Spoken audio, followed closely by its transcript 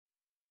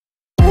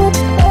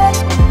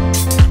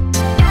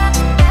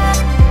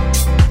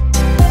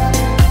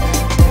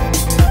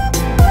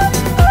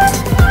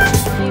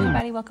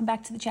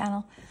back to the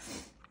channel.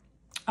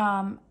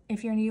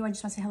 If you're new, I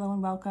just want to say hello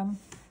and welcome.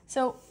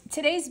 So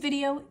today's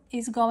video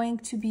is going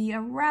to be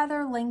a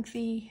rather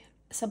lengthy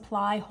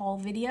supply haul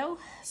video.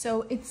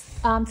 So it's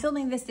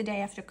filming this the day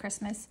after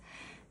Christmas,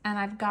 and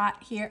I've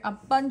got here a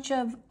bunch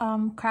of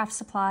craft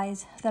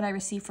supplies that I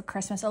received for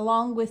Christmas,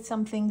 along with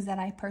some things that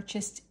I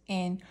purchased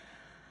in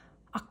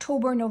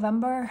October,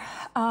 November.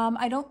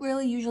 I don't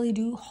really usually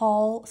do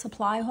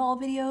supply haul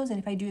videos, and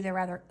if I do, they're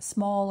rather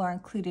small or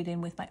included in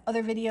with my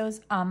other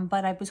videos.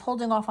 But I was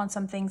holding off on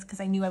some things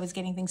because I knew I was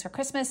getting things for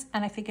Christmas,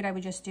 and I figured I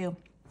would just do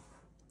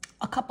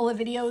a couple of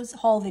videos,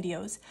 haul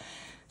videos.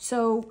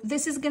 So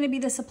this is going to be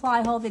the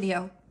supply haul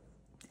video,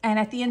 and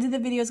at the end of the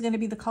video is going to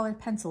be the colored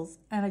pencils.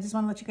 And I just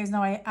want to let you guys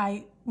know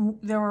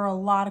there were a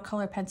lot of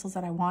colored pencils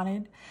that I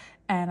wanted,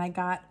 and I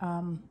got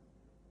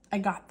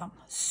them.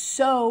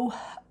 So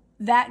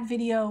that's going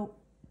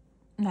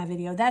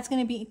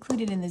to be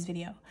included in this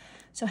video.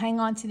 So hang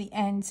on to the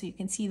end so you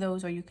can see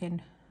those, or you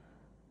can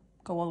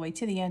go all the way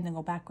to the end and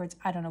go backwards.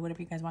 I don't know,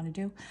 whatever you guys want to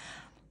do.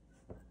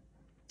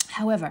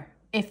 However,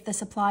 if the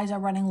supplies are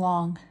running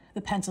long, the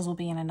pencils will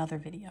be in another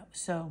video.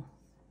 So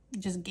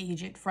just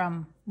gauge it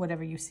from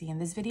whatever you see in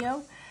this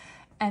video.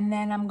 And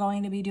then I'm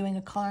going to be doing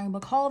a coloring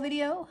book haul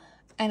video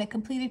and a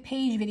completed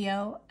page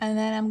video. And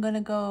then I'm going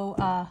to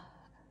go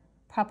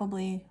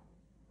probably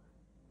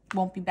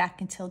won't be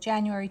back until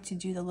January to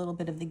do the little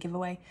bit of the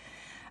giveaway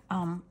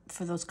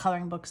for those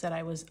coloring books that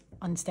I was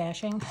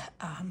unstashing.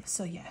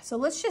 So yeah, so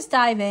let's just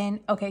dive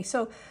in. Okay,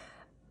 so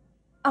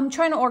I'm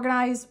trying to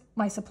organize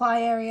my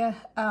supply area.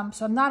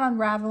 So I'm not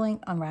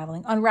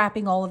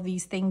unwrapping all of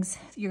these things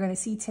you're gonna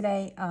see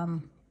today.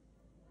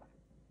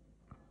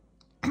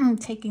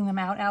 Taking them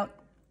out,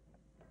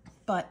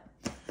 but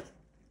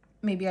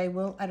maybe I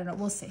will, I don't know,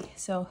 we'll see.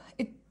 So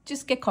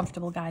just get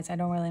comfortable, guys. I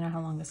don't really know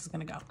how long this is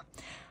gonna go.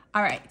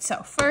 All right,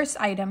 so first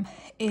item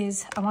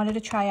is I wanted to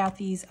try out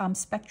these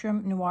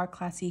Spectrum Noir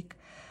Classic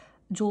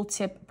dual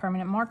tip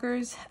permanent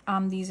markers.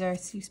 These are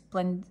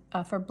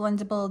for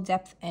blendable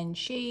depth and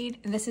shade.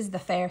 And this is the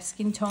fair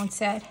skin tone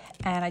set,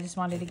 and I just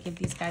wanted to give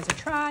these guys a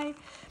try.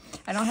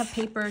 I don't have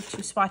paper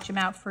to swatch them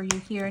out for you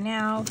here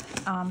now,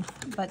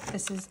 but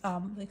this is,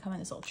 they come in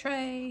this little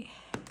tray.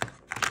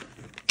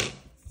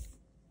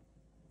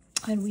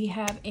 And we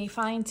have a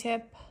fine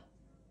tip.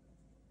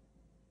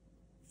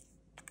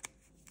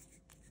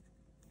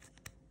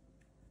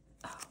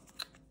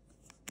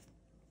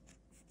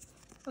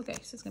 Okay,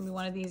 so it's gonna be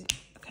one of these.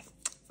 Okay,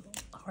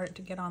 harder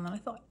to get on than I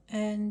thought.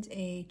 And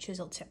a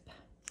chisel tip.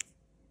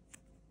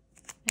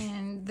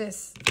 And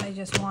this I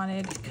just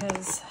wanted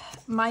because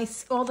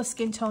all the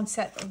skin tone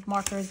set of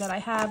markers that I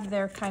have,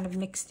 they're kind of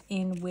mixed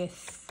in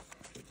with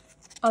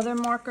other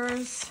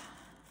markers.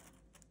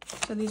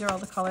 So these are all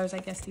the colors I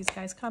guess these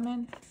guys come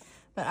in.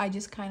 But I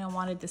just kind of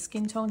wanted the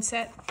skin tone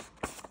set.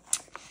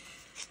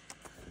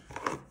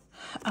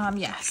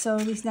 Yeah, so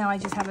at least now I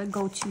just have a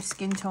go-to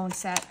skin tone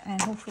set,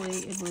 and hopefully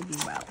it will be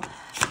well.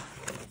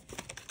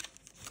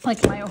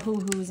 Like my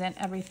Ohuhus and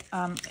everything,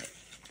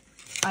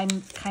 I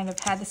kind of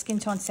had the skin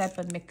tone set,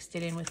 but mixed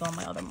it in with all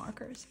my other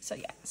markers. So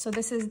yeah, so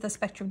this is the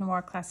Spectrum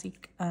Noir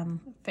Classic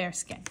Fair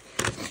Skin.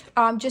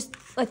 Just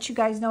let you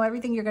guys know,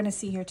 everything you're gonna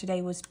see here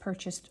today was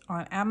purchased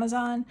on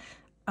Amazon.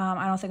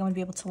 I don't think I'm going to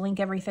be able to link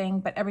everything,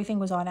 but everything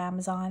was on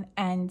Amazon,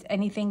 and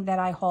anything that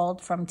I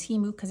hauled from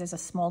Temu, because there's a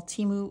small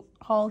Temu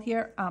haul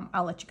here,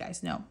 I'll let you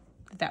guys know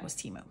that was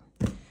Temu.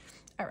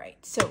 All right,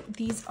 so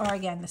these are,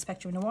 again, the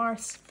Spectrum Noir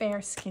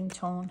Fair Skin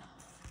Tone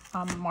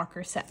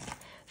marker set.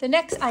 The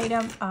next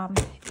item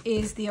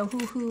is the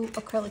Ohuhu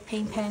acrylic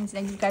paint pens,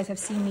 and you guys have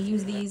seen me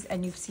use these,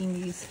 and you've seen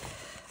these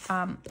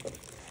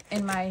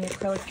in my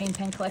acrylic paint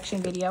pen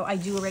collection video. I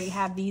do already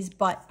have these,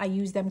 but I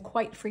use them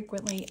quite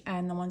frequently,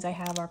 and the ones I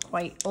have are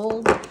quite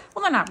old.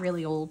 Well, they're not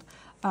really old,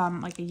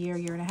 like a year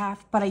and a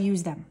half, but I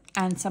use them.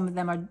 And some of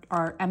them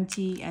are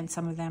empty, and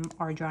some of them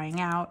are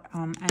drying out,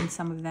 and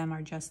some of them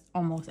are just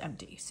almost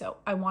empty. So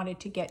I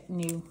wanted to get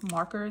new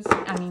markers,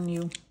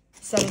 new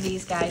set of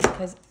these guys,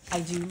 because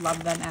I do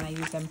love them, and I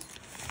use them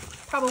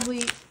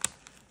probably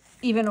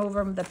even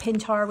over the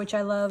Pintar, which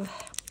I love.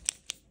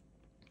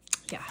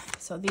 Yeah,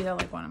 so these are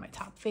like one of my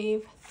top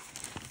fave.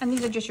 And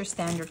these are just your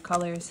standard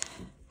colors.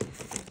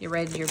 Your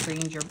reds, your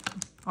greens, your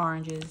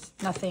oranges.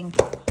 Nothing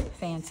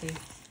fancy.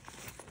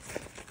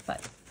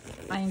 But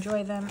I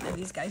enjoy them, and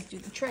these guys do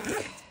the trick.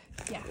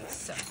 Yeah,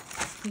 so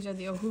these are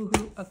the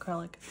Ohuhu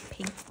acrylic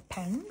paint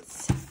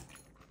pens.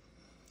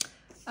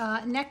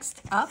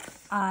 Next up,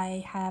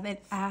 I have an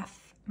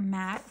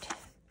AF-Matte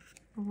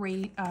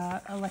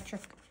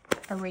electric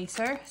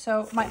eraser.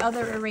 So my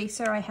other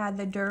eraser, I had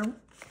the Derwent,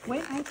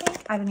 I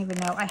think? I don't even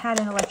know. I had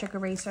an electric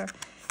eraser,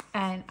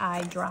 and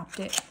I dropped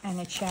it, and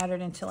it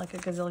shattered into like a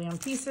gazillion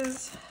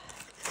pieces.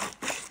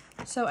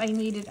 So I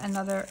needed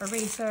another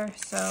eraser,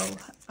 so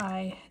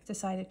I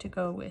decided to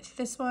go with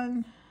this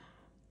one.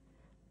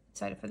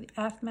 Decided for the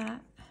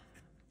AF-Matte.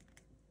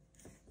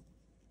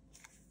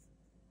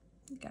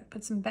 Gotta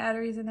put some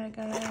batteries in that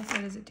guy.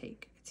 What does it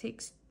take? It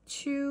takes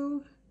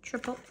 2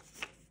 AAA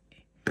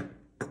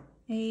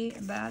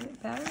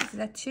batteries. Is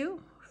that 2?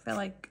 I feel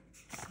like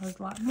There's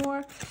a lot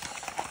more.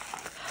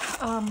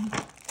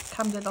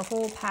 Comes with a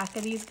whole pack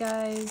of these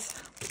guys.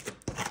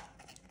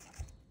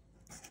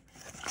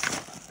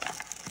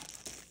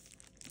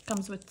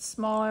 Comes with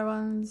smaller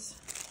ones.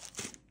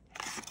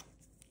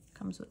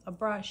 Comes with a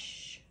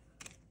brush.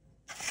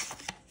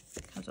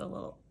 Comes with a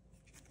little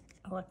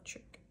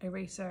electric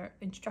eraser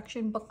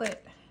instruction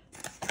booklet.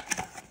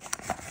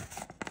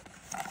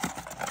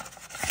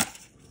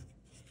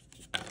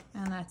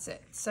 And that's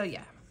it. So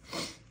yeah.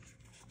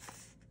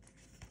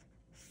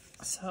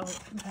 So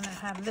I'm gonna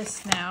have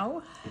this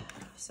now.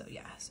 So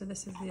yeah, so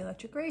this is the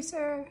electric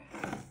eraser.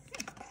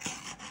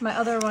 My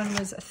other one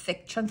was a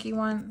thick, chunky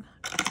one.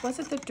 Was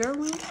it the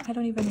Derwent? I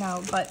don't even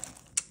know, but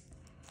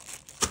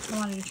I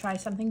wanted to try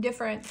something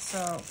different.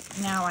 So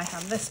now I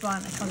have this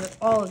one. It comes with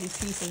all of these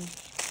pieces.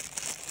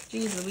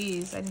 Jeez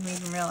Louise, I didn't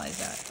even realize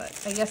that, but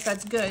I guess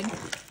that's good.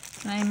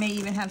 And I may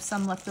even have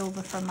some left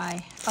over from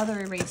my other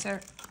eraser,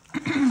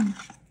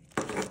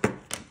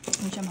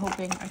 which I'm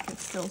hoping I could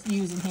still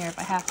use in here if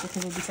I have to,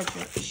 because it'd be such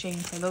a shame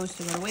for those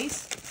to go to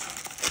waste.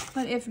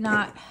 But if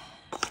not,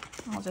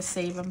 I'll just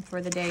save them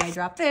for the day I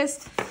drop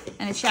this,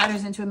 and it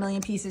shatters into a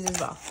million pieces as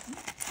well.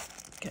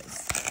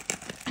 Because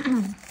I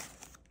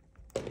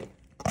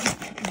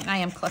mean, I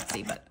am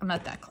klutzy, but I'm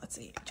not that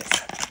klutzy. It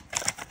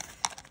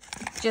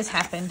just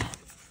happened.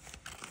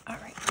 All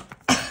right.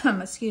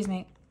 Excuse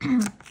me.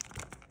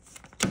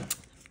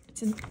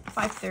 It's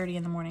 5:30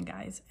 in the morning,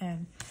 guys,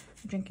 and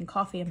I'm drinking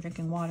coffee. I'm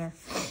drinking water.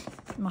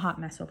 I'm a hot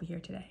mess over here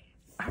today.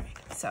 All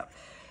right, so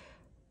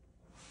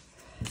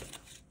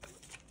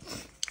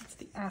that's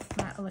the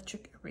Afmat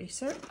electric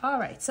eraser. All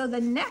right, so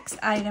the next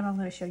item I'm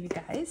going to show you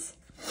guys.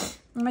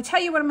 I'm going to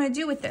tell you what I'm going to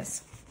do with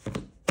this.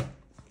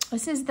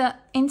 This is the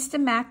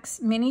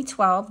Instamax Mini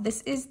 12.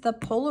 This is the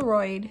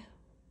Polaroid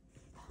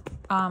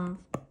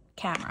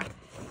camera,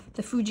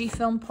 the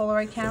Fujifilm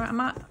Polaroid camera. I'm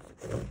not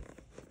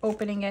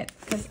opening it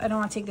because I don't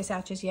want to take this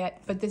out just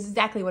yet, but this is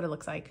exactly what it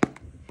looks like.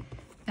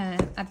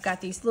 And I've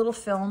got these little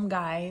film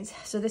guys.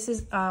 So this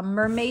is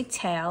Mermaid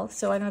Tail.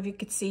 So I don't know if you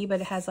could see,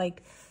 but it has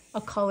like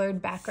a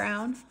colored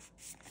background.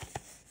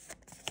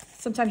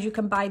 Sometimes you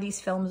can buy these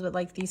films with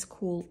like these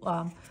cool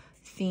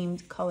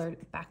themed colored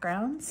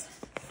backgrounds.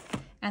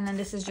 And then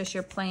this is just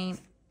your plain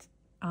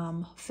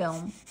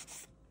film.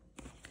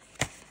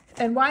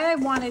 And why I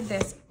wanted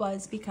this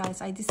was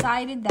because I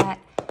decided that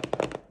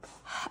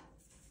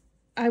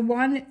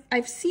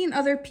I've seen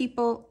other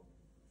people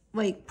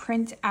like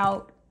print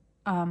out,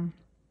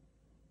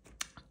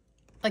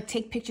 like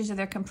take pictures of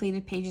their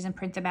completed pages and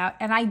print them out.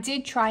 And I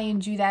did try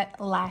and do that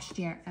last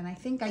year. And I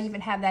think I even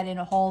have that in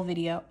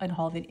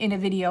a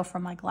video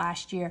from like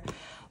last year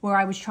where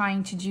I was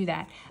trying to do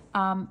that.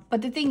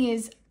 But the thing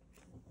is,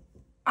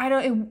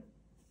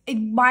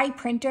 my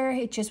printer,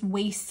 it just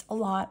wastes a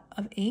lot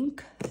of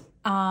ink.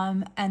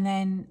 And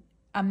then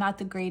I'm not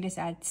the greatest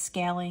at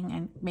scaling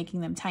and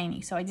making them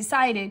tiny. So I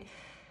decided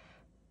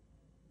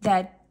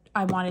that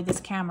I wanted this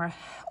camera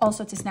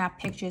also to snap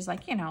pictures,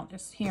 like, you know,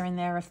 just here and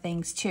there of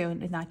things too,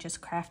 and not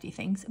just crafty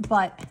things.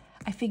 But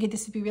I figured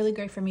this would be really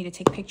great for me to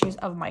take pictures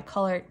of my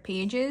colored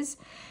pages.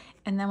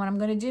 And then what I'm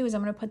going to do is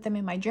I'm going to put them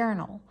in my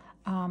journal.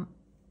 I'm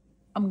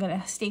going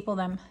to staple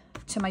them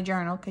to my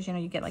journal because, you know,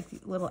 you get like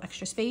a little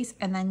extra space,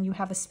 and then you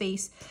have a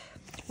space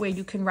where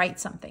you can write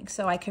something.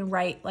 So I can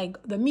write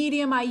like the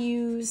medium I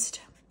used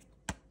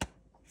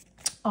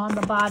on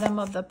the bottom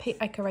of the page.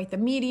 I could write the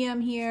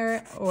medium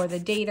here or the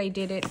date I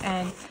did it,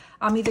 and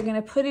I'm either going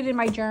to put it in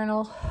my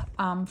journal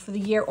for the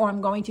year, or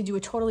I'm going to do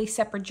a totally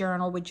separate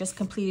journal with just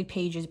completed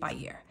pages by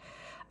year.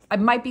 I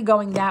might be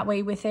going that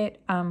way with it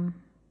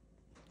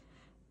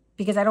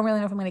because I don't really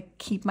know if I'm going to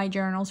keep my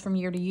journals from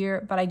year to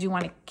year, but I do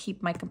want to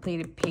keep my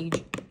completed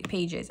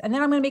pages. And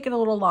then I'm going to make it a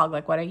little log,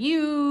 like what I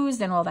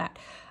used and all that.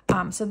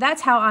 So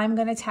that's how I'm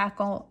going to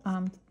tackle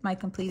my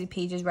completed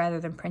pages rather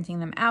than printing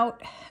them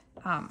out.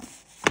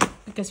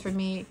 Because for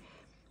me,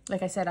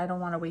 like I said, I don't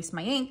want to waste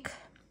my ink.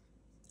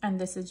 And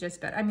this is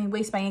just better. I mean,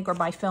 waste my ink or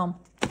buy film.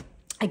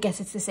 I guess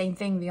it's the same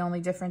thing. The only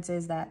difference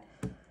is that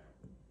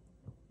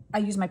I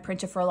use my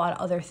printer for a lot of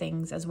other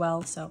things as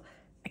well. So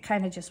I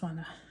kind of just want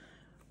to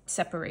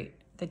separate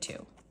the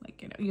two.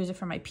 Like, you know, use it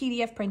for my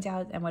PDF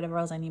printout and whatever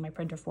else I need my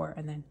printer for,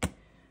 and then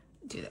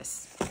do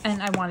this.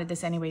 And I wanted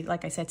this anyway,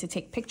 like I said, to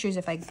take pictures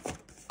if I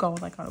go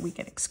like on a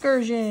weekend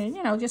excursion,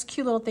 you know, just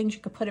cute little things.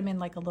 You could put them in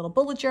like a little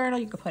bullet journal.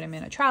 You could put them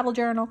in a travel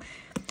journal.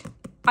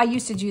 I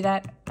used to do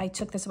that. I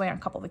took this away on a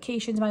couple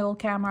vacations, my old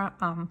camera.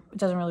 It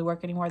doesn't really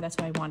work anymore. That's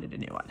why I wanted a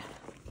new one.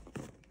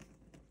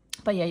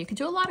 But yeah, you can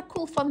do a lot of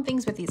cool, fun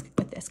things with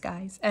this,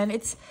 guys. And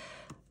it's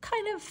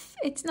kind of,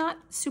 it's not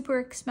super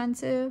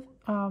expensive.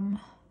 I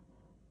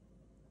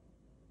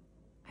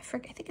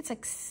think it's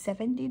like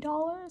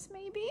 $70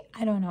 maybe.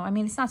 I don't know. I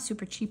mean, it's not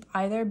super cheap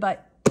either,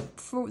 but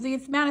for the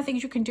amount of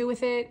things you can do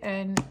with it,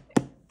 and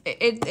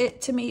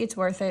it to me, it's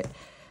worth it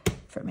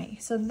for me.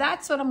 So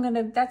that's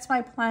what that's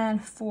my plan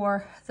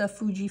for the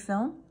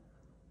Fujifilm.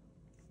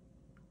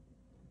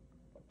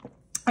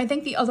 I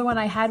think the other one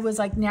I had was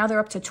like, now they're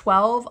up to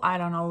 12. I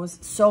don't know. It was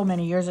so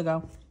many years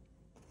ago.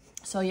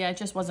 So yeah, it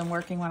just wasn't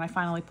working when I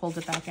finally pulled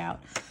it back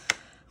out.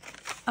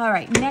 All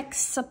right,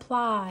 next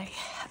supply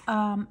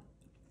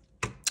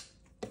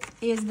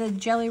is the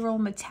Jelly Roll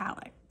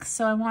Metallic.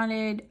 So I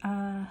wanted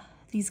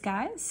these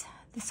guys,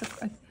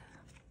 the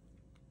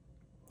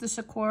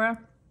Sakura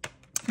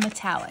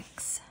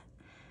Metallics.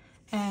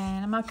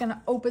 And I'm not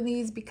gonna open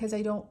these because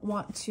I don't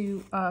want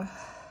to,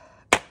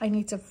 I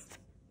need to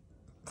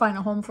find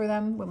a home for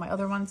them with my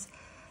other ones.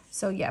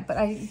 So yeah, but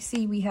I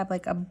see we have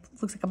like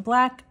looks like a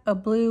black, a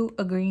blue,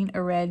 a green,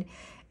 a red.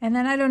 And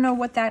then I don't know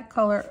what that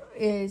color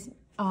is.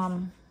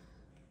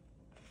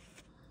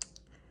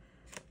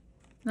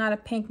 Not a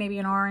pink, maybe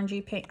an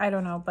orangey pink. I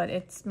don't know, but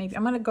it's maybe,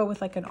 I'm going to go with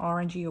like an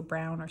orangey or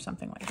brown or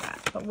something like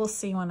that. But we'll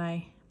see when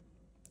I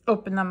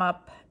open them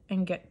up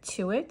and get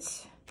to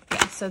it.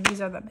 Yeah, so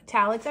these are the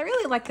metallics. I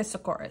really like the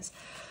Sakuras.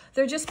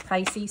 They're just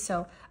pricey,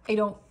 so I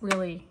don't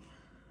really,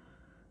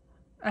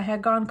 I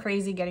had gone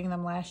crazy getting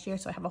them last year.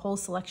 So I have a whole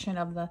selection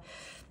of the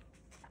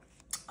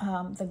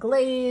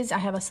glaze. I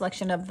have a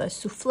selection of the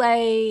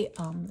souffle,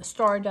 the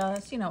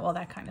stardust, you know, all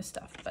that kind of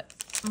stuff. But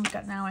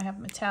now I have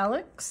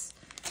metallics.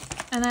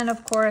 And then,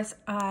 of course,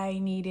 I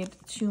needed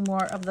 2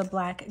 more of the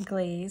black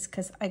glaze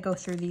because I go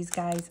through these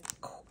guys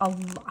a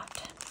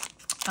lot.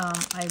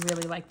 I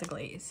really like the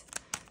glaze.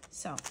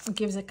 So it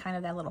gives it kind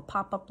of that little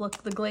pop-up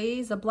look. The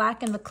glaze, the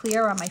black and the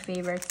clear are my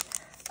favorites.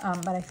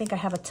 But I think I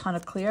have a ton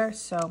of clear,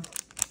 so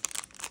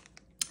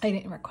I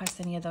didn't request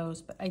any of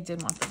those, but I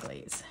did want the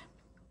glaze.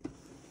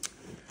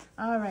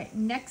 All right,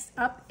 next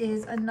up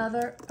is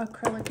another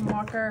acrylic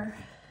marker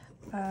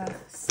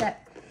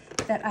set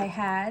that I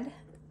had.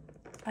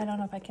 I don't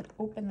know if I can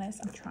open this.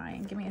 I'm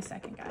trying. Give me a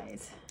second,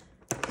 guys.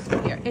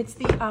 Here, it's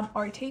the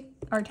Artex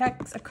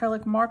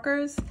acrylic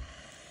markers.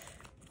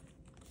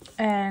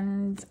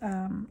 And,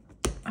 oh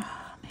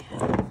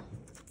man.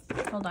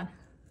 Hold on.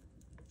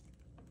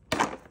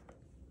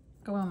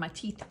 Go in with my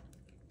teeth.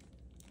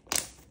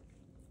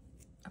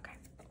 Okay.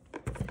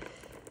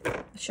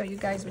 I'll show you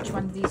guys which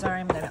ones these are.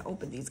 I'm going to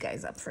open these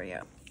guys up for you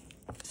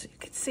so you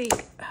can see.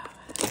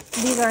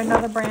 These are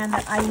another brand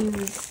that I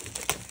use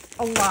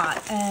a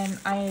lot, and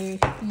I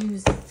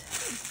use,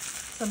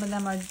 some of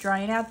them are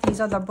drying out. These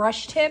are the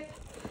brush tip,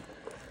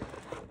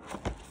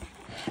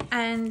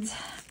 and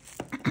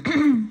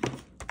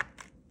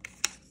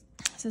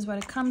this is what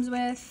it comes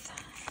with.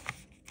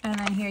 And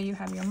then here you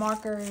have your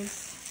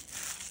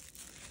markers,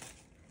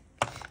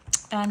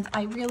 and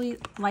I really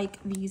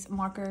like these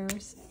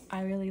markers.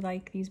 I really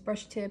like these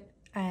brush tip,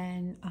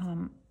 and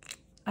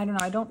I don't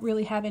know, I don't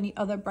really have any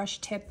other brush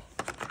tip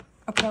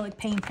acrylic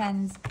paint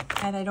pens,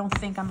 and I don't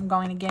think I'm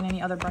going to get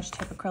any other brush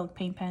tip acrylic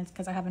paint pens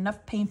because I have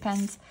enough paint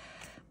pens.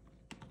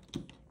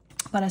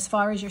 But as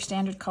far as your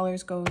standard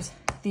colors goes,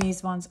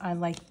 these ones I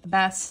like the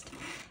best.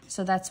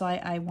 So that's why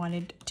I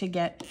wanted to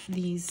get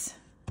these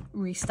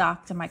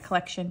restocked in my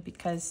collection,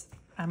 because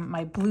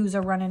my blues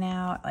are running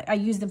out. I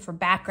use them for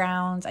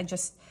backgrounds. I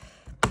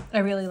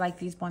really like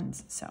these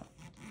ones. So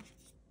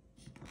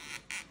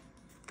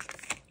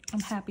I'm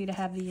happy to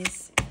have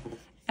these.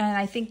 And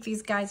I think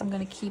these guys I'm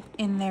going to keep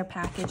in their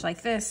package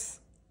like this.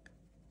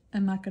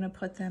 I'm not going to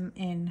put them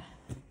in,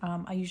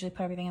 I usually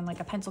put everything in like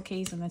a pencil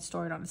case and then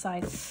store it on the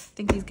side. I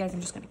think these guys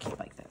I'm just going to keep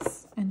like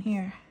this. And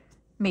here,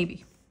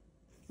 maybe,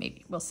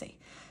 we'll see.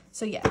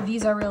 So yeah,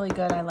 these are really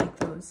good. I like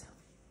those.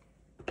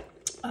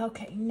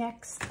 Okay,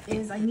 next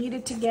is I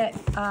needed to get,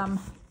 I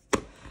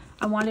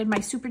wanted my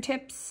super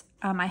tips.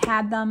 I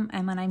had them,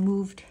 and then I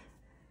moved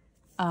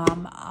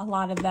a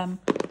lot of them.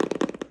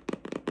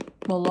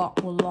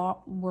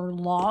 Were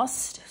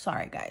lost.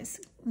 Sorry, guys.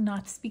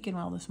 Not speaking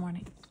well this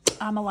morning.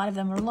 A lot of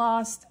them were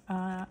lost,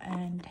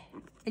 and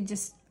it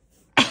just,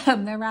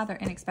 they're rather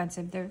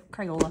inexpensive. They're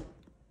Crayola.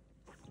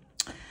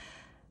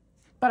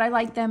 But I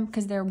like them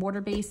because they're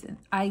water-based.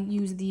 I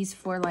use these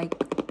for, like,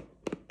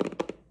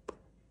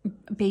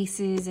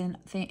 bases and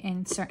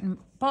in certain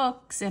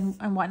books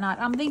and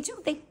whatnot. They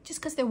just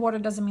because they're water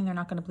doesn't mean they're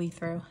not going to bleed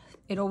through.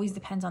 It always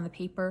depends on the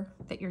paper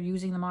that you're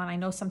using them on. I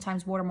know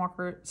sometimes water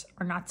markers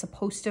are not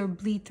supposed to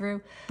bleed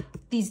through.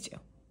 These do.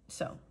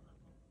 So,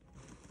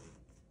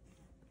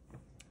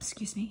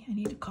 excuse me, I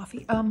need a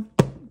coffee.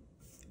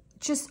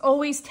 Just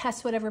always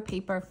test whatever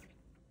paper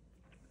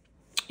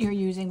you're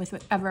using with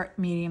whatever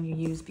medium you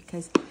use,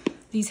 because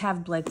these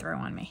have bled through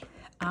on me.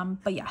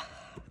 But yeah.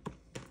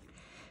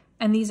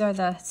 And these are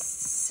the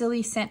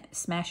Silly Scent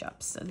Smash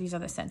Ups. So these are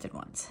the scented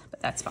ones, but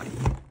that's fine.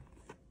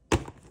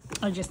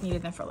 I just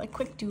needed them for like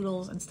quick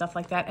doodles and stuff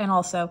like that. And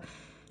also,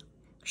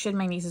 should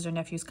my nieces or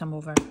nephews come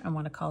over and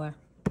want to color,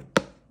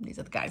 these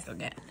are the guys they'll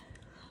get.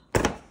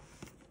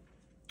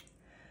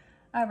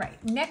 All right,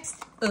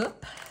 next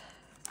up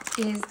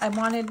is I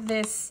wanted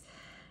this.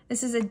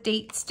 This is a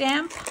date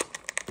stamp.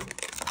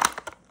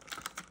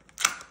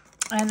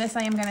 And this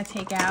I am going to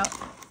take out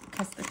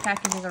because the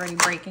package is already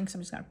breaking. So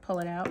I'm just going to pull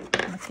it out.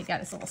 I'm going to take out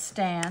this little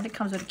stand. It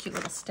comes with a cute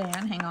little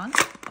stand. Hang on.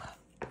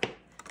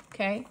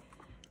 Okay.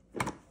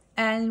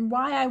 And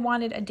why I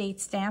wanted a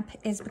date stamp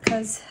is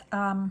because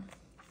I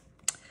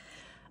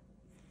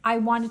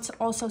wanted to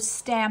also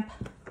stamp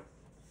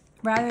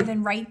rather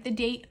than write the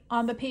date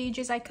on the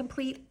pages I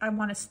complete, I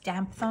want to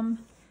stamp them.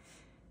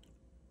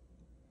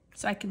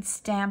 So I can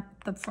stamp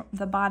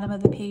the bottom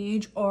of the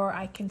page, or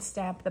I can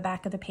stamp the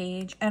back of the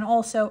page. And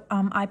also,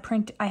 I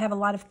have a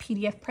lot of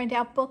PDF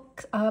printout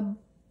books,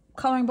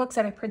 coloring books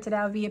that I printed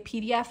out via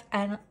PDF,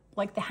 and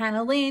like the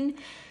Hannah Lynn,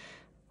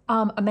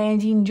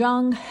 Amandine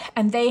Jung,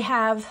 and they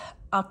have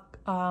a,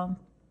 I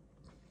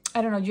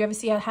don't know, do you ever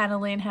see how Hannah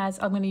Lynn has,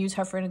 I'm going to use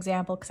her for an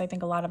example because I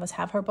think a lot of us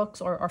have her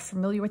books or are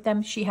familiar with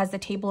them. She has the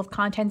table of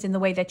contents in the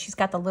way that she's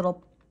got the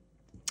little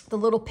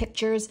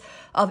pictures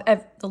of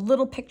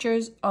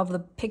the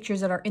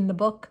pictures that are in the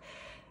book.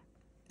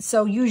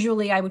 So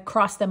usually I would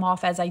cross them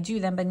off as I do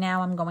them, but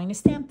now I'm going to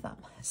stamp them.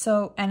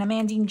 So, and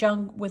Amandine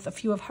Jung, with a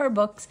few of her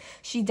books,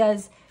 she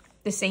does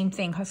the same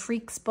thing. Her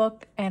Freaks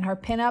book and her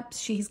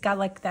pinups, she's got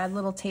like that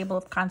little table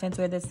of contents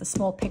where there's the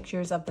small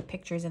pictures of the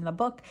pictures in the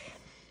book.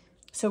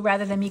 So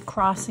rather than me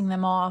crossing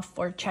them off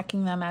or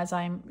checking them as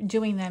I'm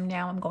doing them,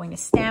 now I'm going to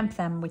stamp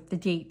them with the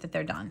date that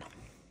they're done.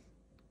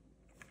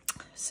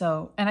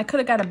 So, and I could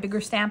have got a bigger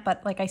stamp,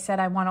 but like I said,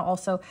 I want to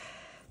also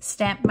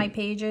stamp my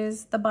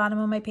pages, the bottom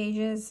of my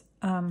pages,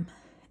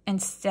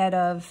 instead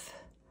of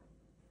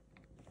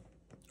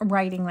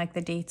writing like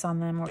the dates on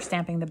them or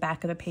stamping the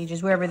back of the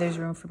pages, wherever there's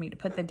room for me to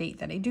put the date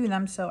that I do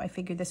them. So I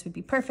figured this would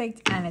be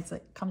perfect, and it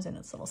comes in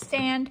this little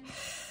stand,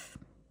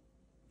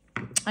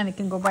 and it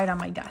can go right on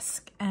my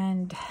desk.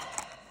 And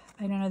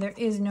I don't know, there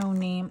is no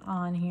name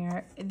on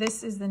here.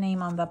 This is the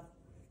name on the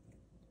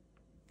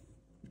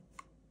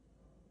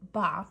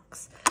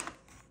box.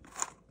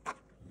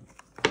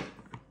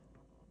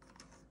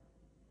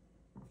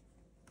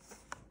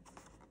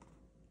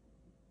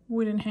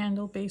 Wooden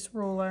handle base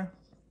roller.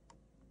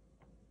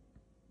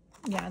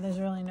 Yeah, there's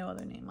really no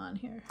other name on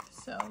here.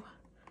 So,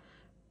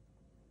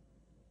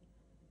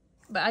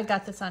 but I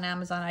got this on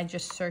Amazon. I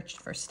just searched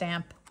for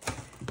stamp,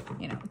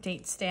 you know,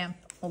 date stamp,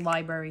 a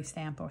library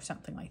stamp, or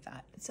something like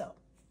that. So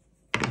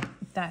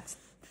that's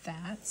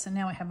that. So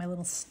now I have my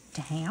little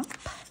stamp.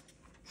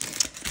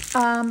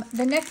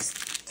 The next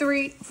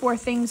 4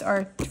 things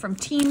are from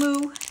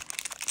Temu.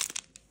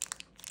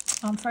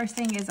 First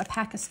thing is a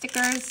pack of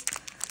stickers.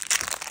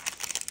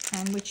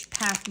 And which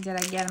pack did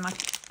I get?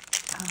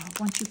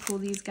 Once you pull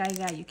these guys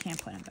out, you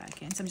can't put them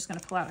back in. So I'm just going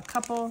to pull out a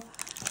couple.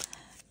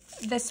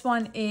 This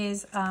one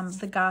is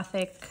the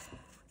Gothic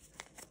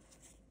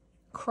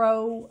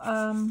Crow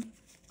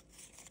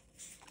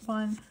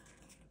one.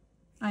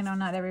 I know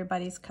not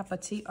everybody's cup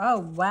of tea. Oh,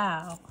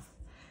 wow.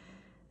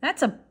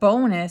 That's a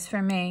bonus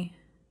for me.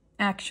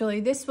 Actually,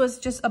 this was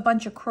just a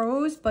bunch of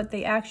crows, but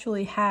they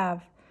actually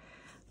have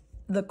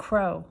the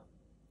crow.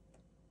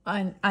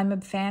 I'm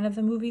a fan of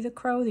the movie The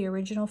Crow, the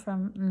original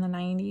from the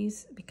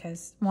 90s,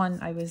 because one,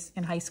 I was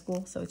in high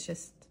school, so it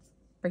just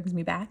brings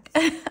me back,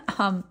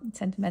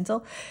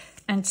 sentimental.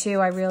 And 2,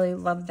 I really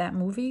loved that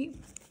movie.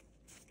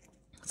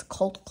 It's a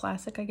cult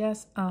classic, I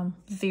guess.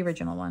 The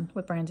original one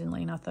with Brandon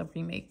Lee, not the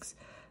remakes.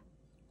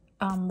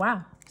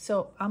 Wow.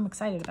 So I'm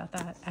excited about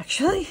that,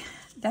 actually.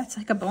 That's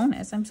like a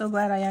bonus. I'm so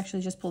glad I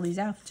actually just pulled these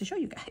out to show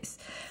you guys.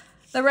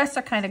 The rest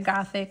are kind of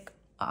Gothic.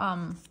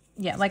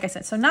 Yeah, like I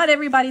said, so not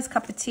everybody's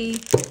cup of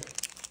tea,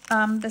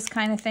 this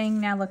kind of thing.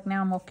 Now, look,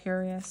 now I'm all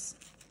curious.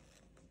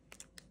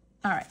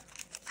 All right.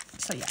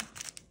 So, yeah.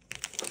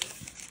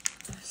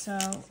 So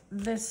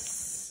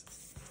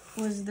this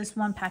was this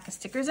one pack of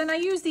stickers. And I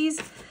use these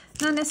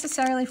not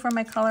necessarily for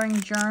my coloring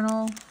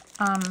journal,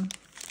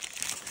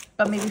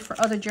 but maybe for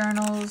other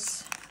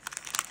journals.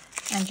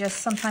 And just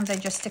sometimes I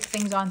just stick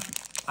things on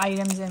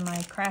items in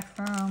my craft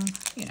room,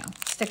 you know,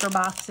 sticker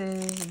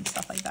boxes and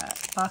stuff like that.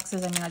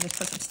 Boxes, I mean, I just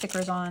put some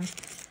stickers on.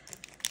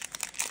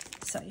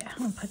 So yeah,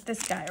 I'm gonna put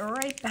this guy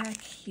right back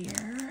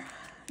here.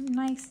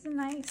 Nice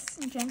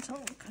and gentle,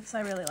 because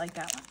I really like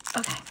that one.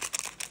 Okay,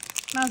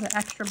 that was an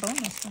extra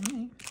bonus for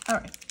me. All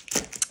right.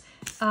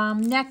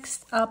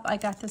 Next up, I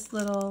got this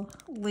little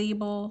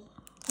label.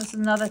 This is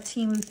another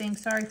Temu thing.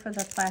 Sorry for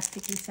the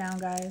plasticky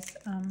sound, guys.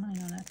 I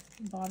know that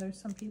bothers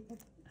some people.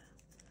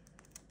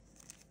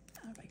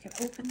 If I can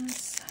open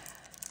this.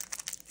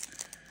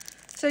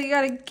 So you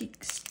gotta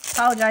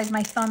apologize,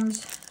 my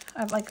thumbs, I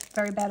have like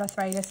very bad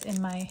arthritis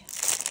in my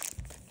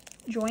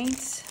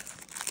joints,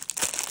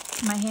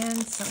 my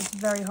hands, so it's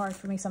very hard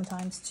for me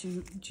sometimes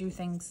to do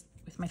things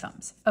with my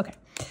thumbs. Okay,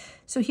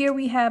 so here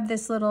we have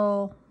this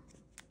little,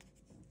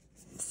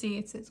 see,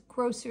 it says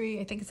grocery.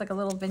 I think it's like a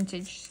little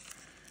vintage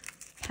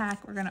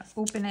pack. We're gonna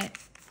open it.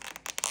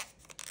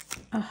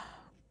 Oh,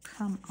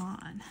 come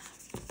on.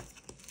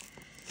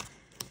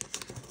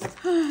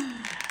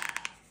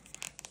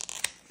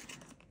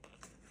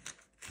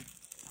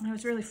 It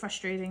was really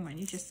frustrating when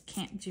you just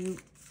can't do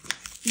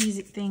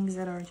easy things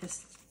that are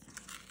just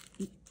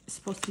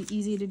supposed to be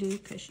easy to do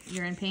because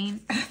you're in pain.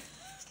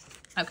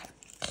 Okay.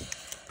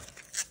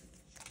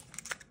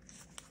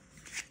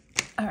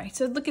 All right,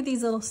 so look at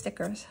these little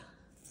stickers.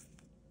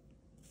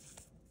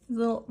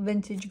 Little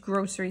vintage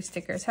grocery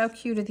stickers. How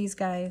cute are these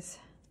guys?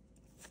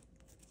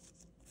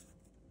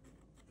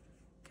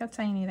 Look how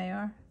tiny they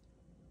are.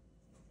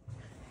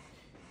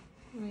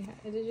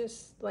 They're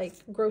just like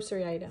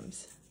grocery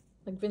items.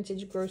 like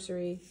vintage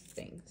grocery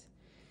things.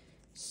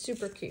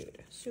 Super cute.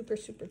 Super,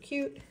 super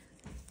cute.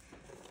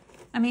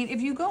 I mean,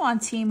 if you go on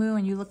Temu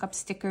and you look up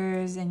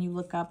stickers and you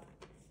look up,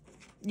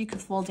 you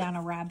could fall down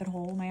a rabbit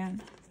hole,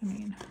 man. I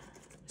mean,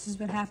 this is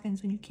what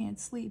happens when you can't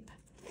sleep.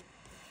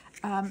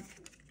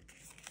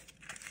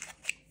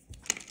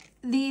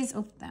 These,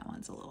 oh, that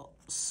one's a little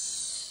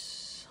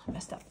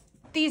messed up.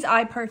 These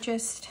I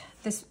purchased.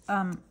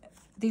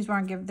 These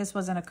weren't given. This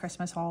wasn't a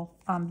Christmas haul.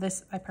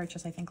 This I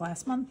purchased, I think,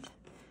 last month.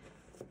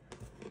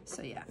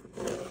 So yeah.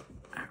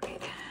 All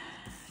right.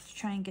 Let's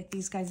try and get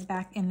these guys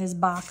back in this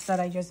box that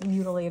I just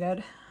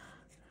mutilated.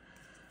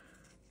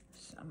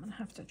 So I'm gonna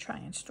have to try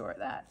and store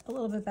that a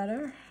little bit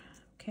better.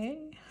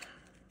 Okay.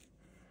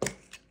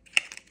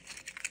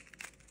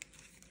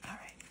 All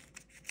right.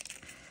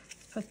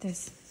 Let's put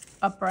this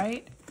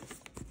upright.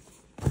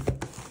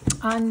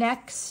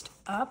 Next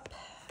up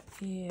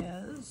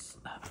is,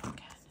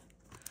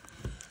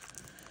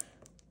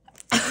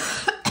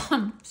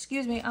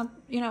 excuse me,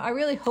 you know, I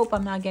really hope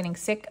I'm not getting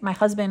sick. My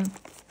husband,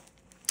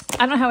 I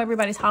don't know how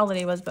everybody's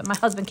holiday was, but my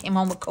husband came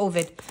home with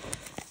COVID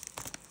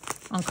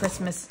on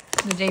Christmas,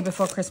 the day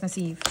before Christmas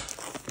Eve.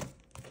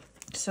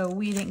 So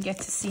we didn't get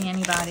to see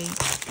anybody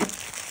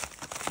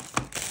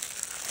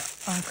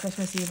on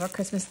Christmas Eve or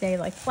Christmas Day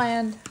like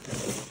planned.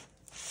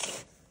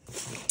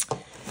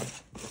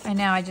 And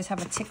now I just have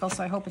a tickle,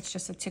 so I hope it's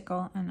just a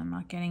tickle and I'm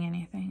not getting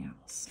anything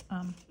else.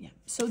 Yeah.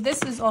 So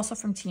this is also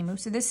from Temu.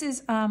 So this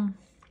is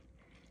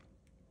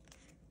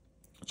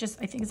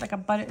just, I think it's like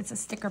it's a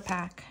sticker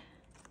pack.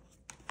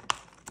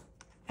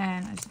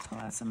 And I just pull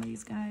out some of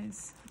these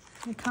guys.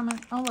 They come in,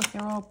 oh look,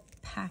 they're all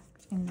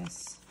packed in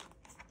this.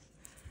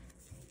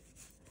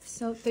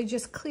 So they're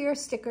just clear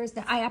stickers.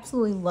 That I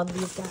absolutely love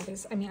these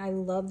guys. I mean, I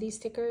love these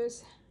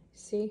stickers.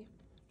 See?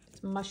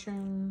 It's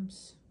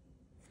mushrooms.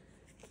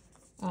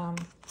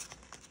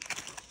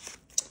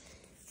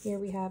 Here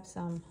we have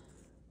some,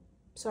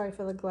 sorry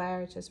for the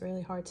glare, it's just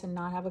really hard to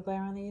not have a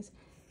glare on these.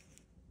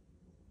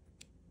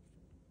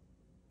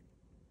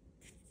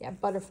 Yeah,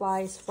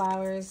 butterflies,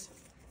 flowers.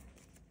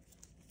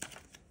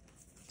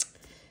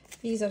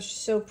 These are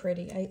so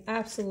pretty. I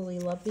absolutely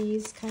love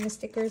these kind of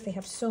stickers. They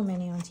have so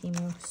many on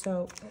Temu.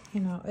 So,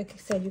 you know, like I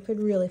said, you could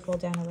really fall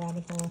down a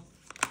rabbit hole.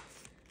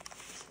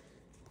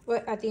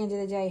 But at the end of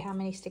the day, how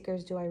many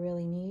stickers do I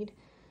really need?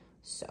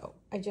 So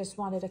I just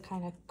wanted to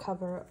kind of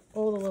cover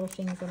all the little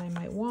things that I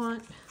might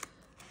want.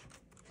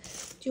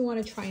 Do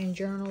want to try and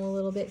journal a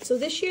little bit. So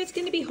this year it's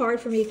going to be hard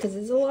for me because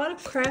there's a lot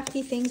of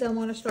crafty things I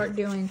want to start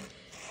doing.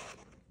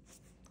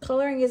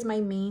 Coloring is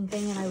my main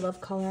thing and I love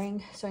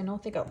coloring. So I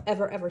don't think I'll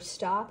ever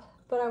stop.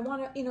 But I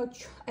want to, you know,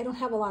 I don't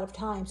have a lot of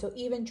time. So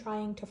even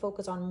trying to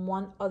focus on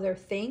one other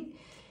thing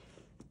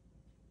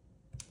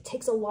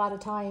takes a lot of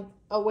time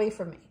away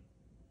from me.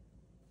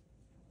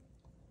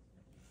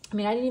 I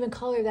mean, I didn't even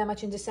color that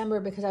much in December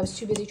because I was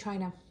too busy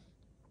trying to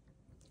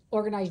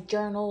organize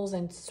journals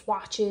and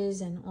swatches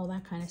and all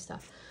that kind of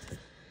stuff.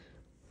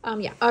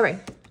 Yeah, all right.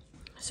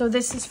 So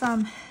this is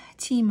from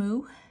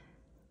Temu.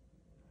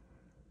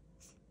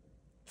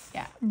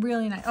 Yeah,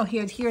 really nice. Oh,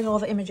 here's all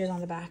the images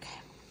on the back.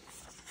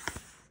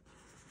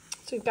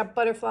 So we've got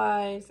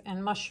butterflies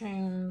and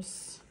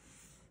mushrooms,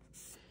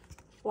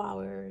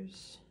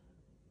 flowers.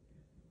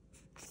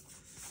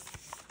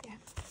 Yeah.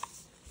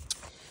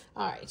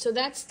 All right, so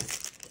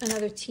that's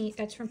another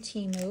that's from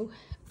Temu.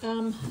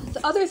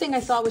 The other thing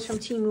I thought was from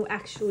Temu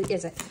actually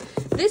isn't.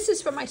 This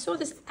is from, I saw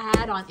this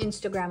ad on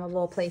Instagram of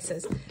all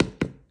places.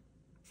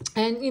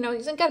 And, you know,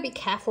 you got to be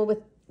careful with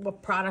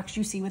what products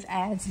you see with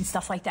ads and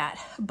stuff like that.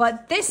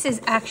 But this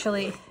is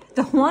actually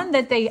the one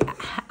that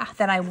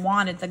I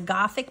wanted, the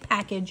Gothic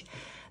package,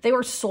 they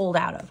were sold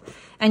out of.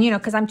 And, you know,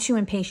 because I'm too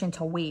impatient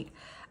to wait,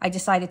 I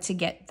decided to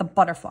get the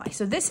butterfly.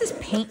 So this is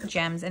paint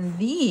gems, and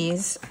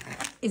this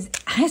is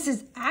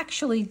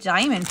actually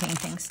diamond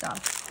painting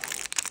stuff.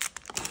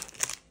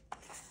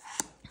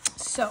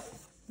 So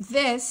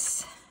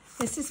this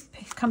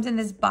comes in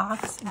this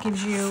box. It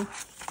gives you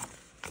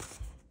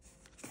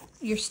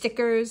your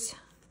stickers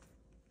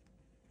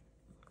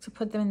to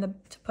put them in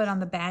to put on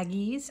the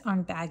baggies,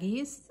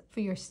 for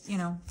your, you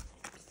know,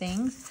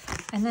 things.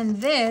 And then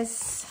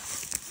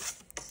this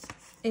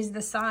is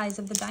the size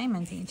of the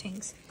diamond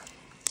paintings.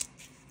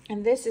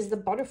 And this is the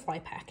butterfly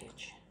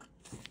package.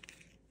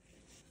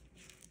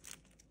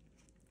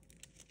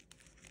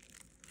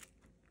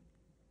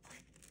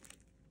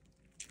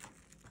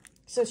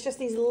 So it's just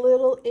these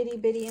little itty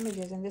bitty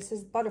images, and this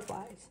is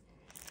butterflies.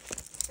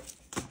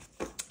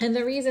 And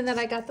the reason that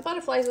I got the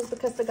butterflies was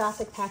because the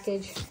Gothic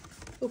package,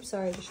 oops,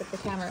 sorry, I just shook the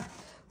camera,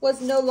 was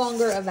no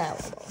longer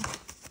available.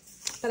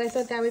 But I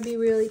thought that would be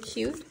really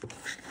cute.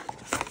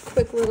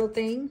 Quick little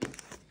thing.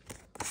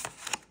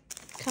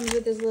 Comes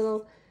with this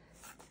little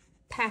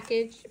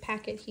packet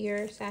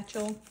here,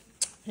 satchel.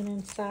 And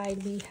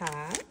inside we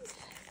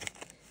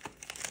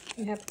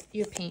have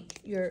your paint,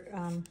 your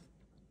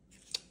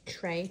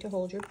tray to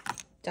hold your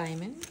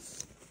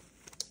diamonds.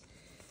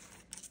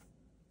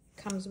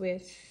 Comes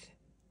with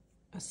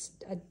a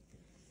stick.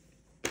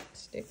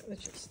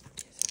 Let's just,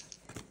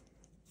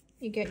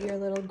 you get your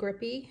little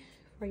grippy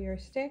for your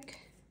stick.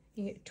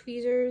 You get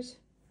tweezers.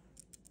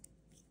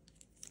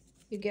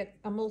 You get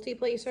a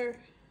multi-placer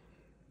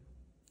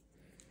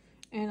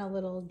and a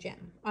little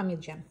a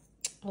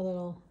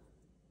little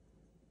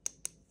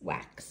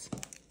wax.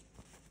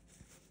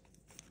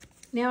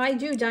 Now I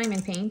do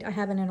diamond paint. I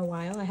haven't in a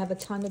while. I have a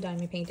ton of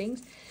diamond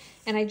paintings,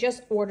 and I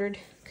just ordered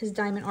because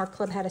Diamond Art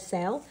Club had a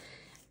sale,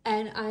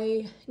 and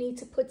I need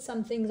to put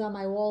some things on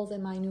my walls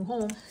in my new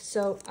home.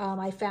 So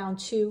I found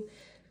two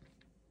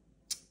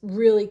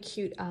really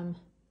cute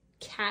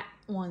cat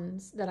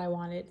ones that I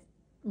wanted.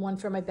 One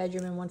for my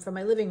bedroom and one for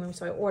my living room.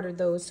 So I ordered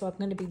those. So I'm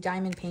going to be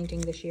diamond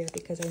painting this year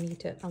because I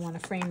want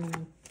to frame them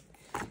and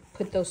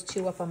put those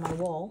two up on my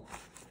wall.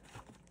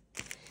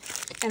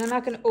 And I'm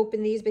not going to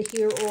open these, but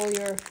here are all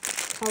your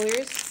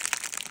colors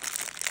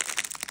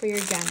for your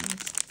gems.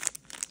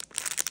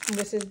 And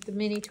this is the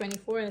mini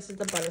 24 and this is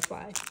the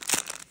butterfly.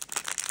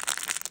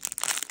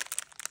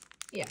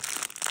 Yeah.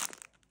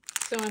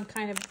 So I'm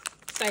kind of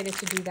excited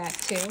to do that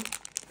too.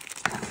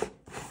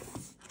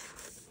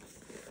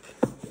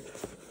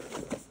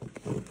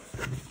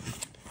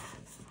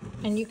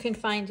 And you can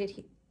find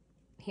it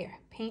here,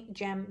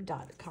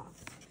 paintgem.com,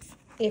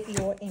 if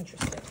you're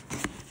interested.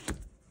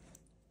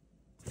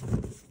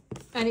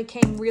 And it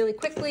came really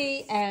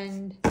quickly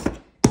and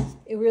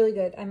it really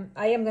good.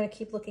 I am going to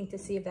keep looking to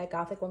see if that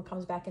Gothic one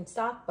comes back in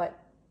stock, but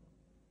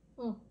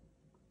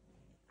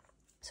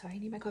sorry, I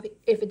need my coffee.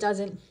 If it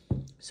doesn't,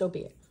 so be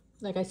it.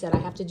 Like I said,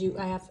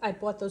 I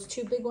bought those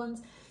two big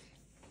ones.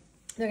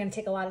 They're going to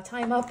take a lot of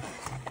time up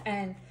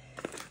and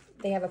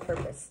they have a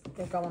purpose.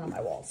 They're going on my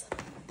walls.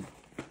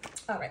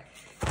 All right,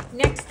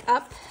 next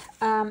up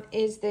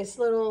is this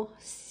little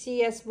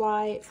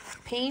CSY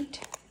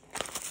paint.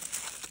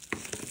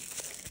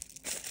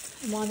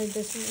 I wanted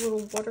this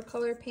little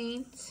watercolor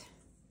paint.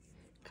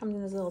 Comes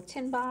in this little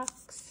tin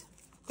box.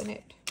 Open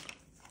it.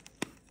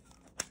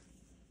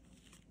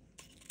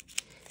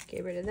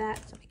 Get rid of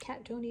that so my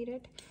cat don't eat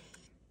it.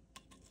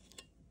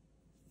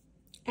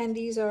 And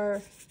these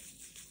are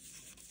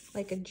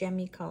like a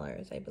gemmy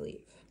colors, I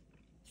believe.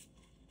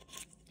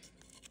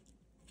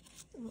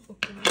 I'll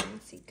open it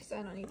and see because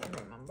I don't even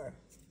remember.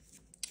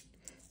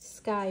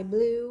 Sky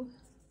blue.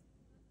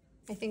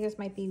 I think this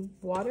might be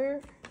water,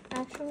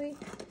 actually.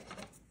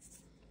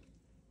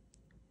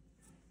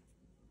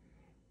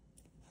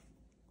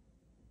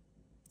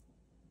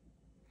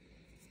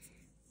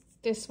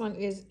 This one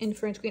is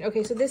Inference Green.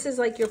 Okay, so this is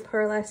like your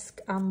pearlesque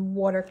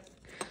water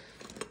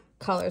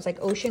colors, like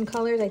ocean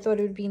colors. I thought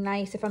it would be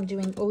nice if I'm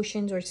doing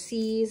oceans or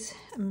seas.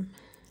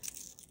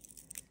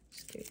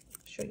 Just to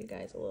show you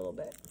guys a little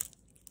bit.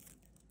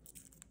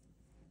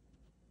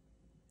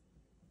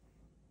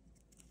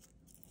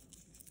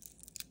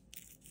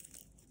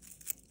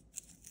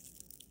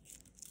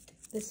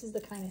 This is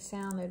the kind of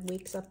sound that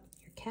wakes up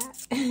your cat.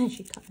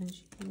 She's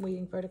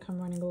waiting for her to come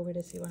running over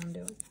to see what I'm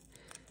doing.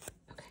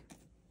 Okay.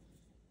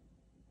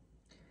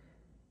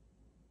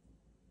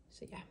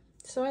 So yeah.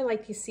 So I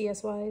like these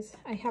CSYs.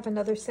 I have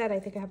another set. I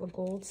think I have a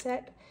gold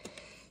set.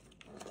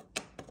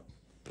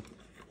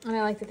 And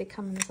I like that they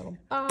come in this little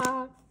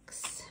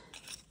box.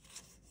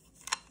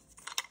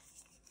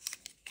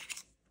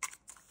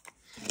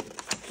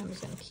 I'm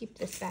just going to keep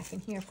this back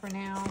in here for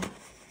now.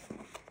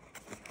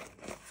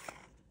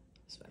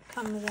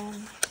 Comes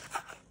in.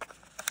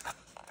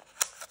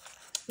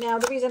 Now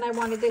the reason I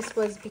wanted this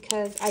was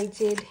because I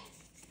did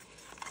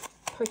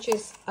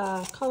purchase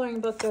a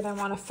coloring book that I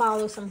want to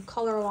follow some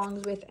color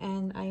alongs with,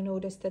 and I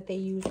noticed that they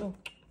use got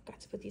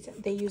to put these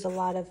in. They use a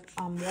lot of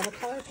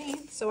watercolor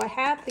paint. So I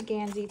have the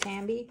Gansey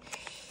Tambi,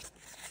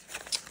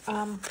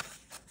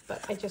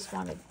 but I just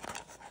wanted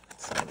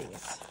some of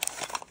these.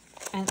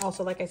 And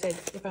also, like I said,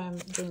 if I'm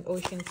doing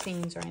ocean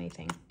scenes or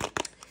anything,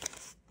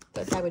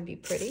 but that would be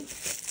pretty.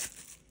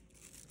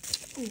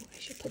 Oh, I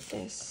should put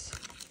this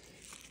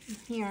in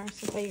here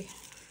since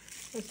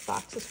this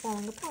box is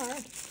falling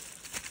apart.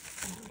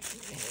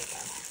 There we go.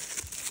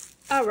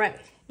 All right,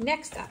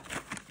 next up,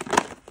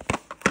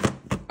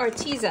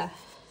 Arteza.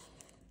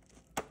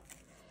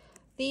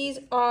 These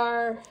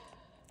are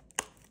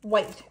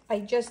white. I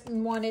just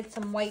wanted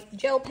some white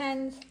gel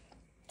pens.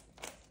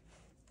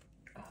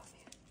 Oh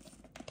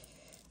man,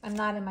 I'm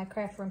not in my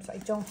craft room, so I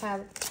don't have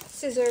a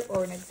scissor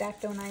or an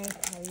X-Acto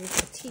knife. I use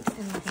the teeth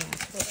in my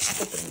hands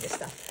for opening this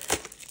stuff.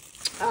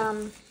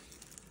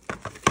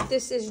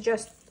 This is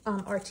just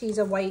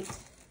Arteza white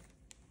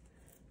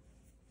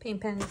paint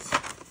pens.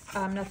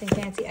 Nothing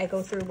fancy. I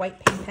go through white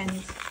paint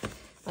pens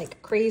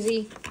like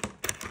crazy.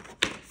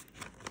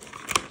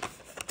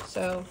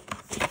 So,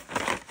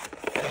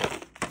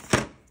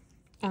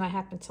 and I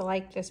happen to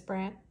like this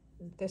brand,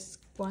 this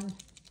one.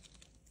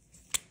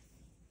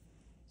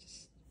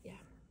 Just, yeah,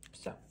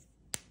 so.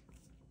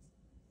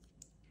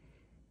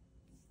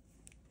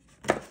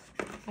 I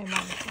wanted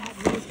to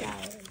have these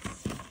guys.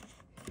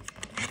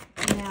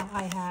 Now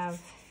I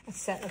have a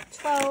set of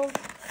 12.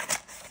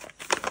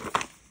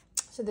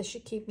 So this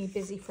should keep me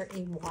busy for a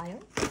while.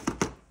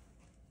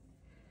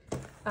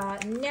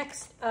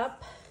 Next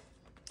up,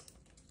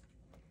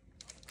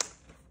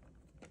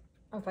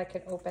 if I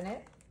could open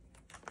it.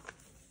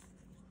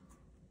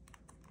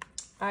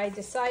 I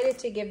decided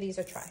to give these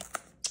a try.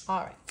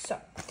 All right,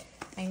 so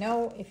I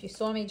know if you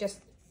saw me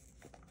just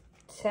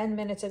 10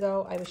 minutes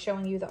ago, I was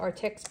showing you the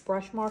Artix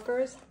brush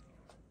markers.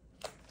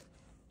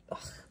 Ugh,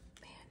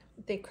 man,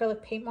 the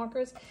acrylic paint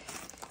markers.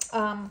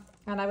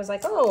 And I was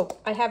like, oh,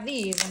 I have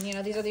these, and you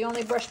know, these are the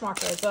only brush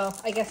markers. Well,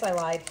 I guess I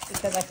lied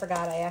because I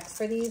forgot I asked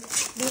for these.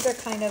 These are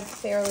kind of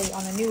fairly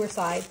on the newer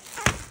side.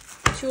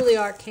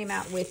 Tuliart came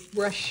out with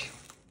brush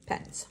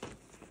pens,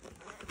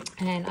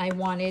 and I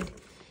wanted,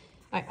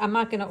 I'm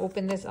not going to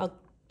open this up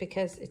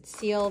because it's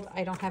sealed.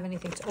 I don't have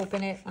anything to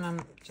open it, and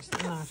I'm just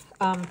not.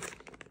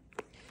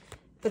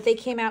 But they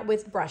came out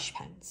with brush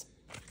pens,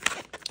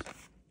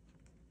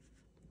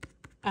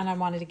 and I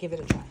wanted to give it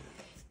a try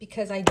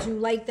because I do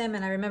like them.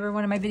 And I remember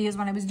one of my videos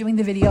when I was doing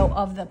the video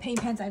of the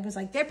paint pens, I was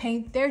like,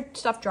 their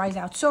stuff dries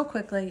out so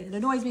quickly. It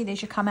annoys me. They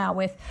should come out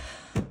with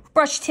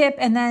brush tip.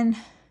 And then,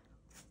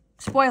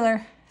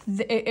 spoiler,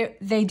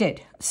 they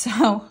did.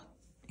 So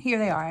here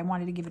they are. I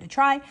wanted to give it a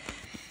try.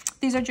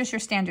 These are just your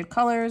standard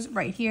colors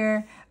right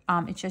here.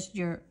 It's just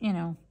your, you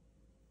know,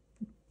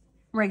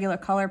 regular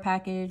color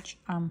package.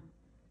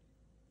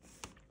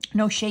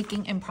 No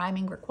shaking and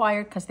priming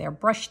required because they're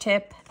brush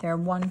tip. They're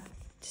 1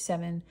 to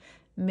 7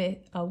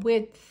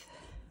 width,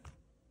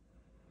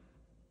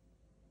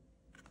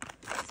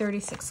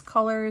 36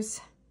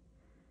 colors.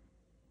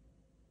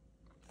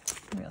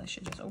 I really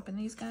should just open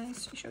these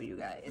guys to show you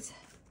guys.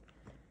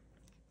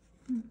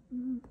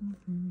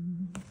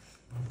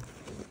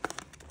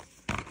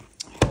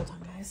 Hold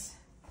on, guys.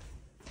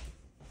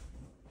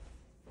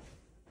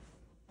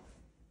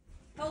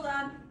 Hold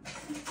on.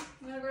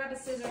 I'm gonna grab a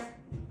scissor.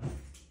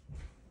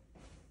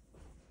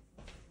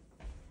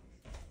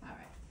 All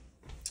right.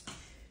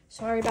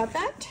 Sorry about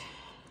that.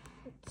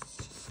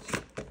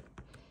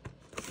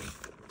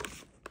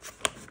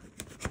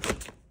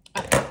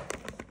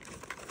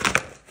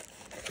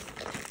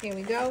 Here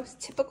we go. It's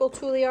typical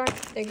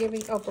Tuliart. They're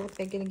giving, oh, but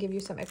they're going to give you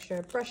some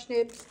extra brush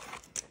nibs.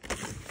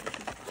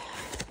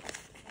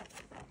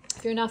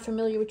 If you're not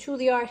familiar with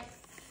Tuliart,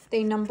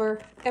 they number,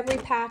 every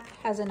pack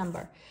has a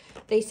number.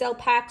 They sell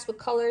packs with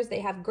colors. They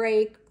have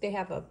gray, they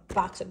have a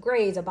box of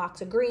grays, a box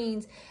of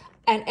greens,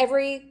 and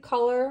every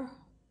color,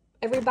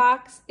 every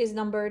box is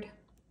numbered.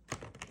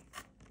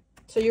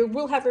 So you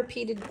will have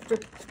repeated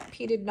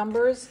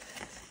numbers.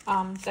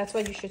 That's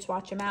why you should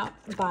swatch them out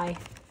by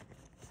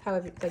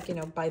however, like, you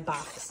know, by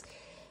box.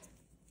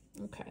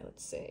 Okay,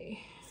 let's see.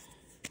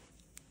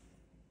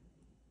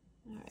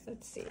 All right,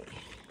 let's see.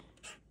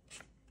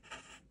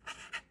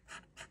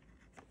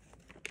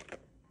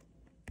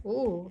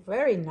 Ooh,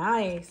 very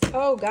nice.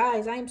 Oh,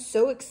 guys, I'm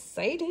so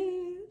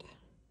excited.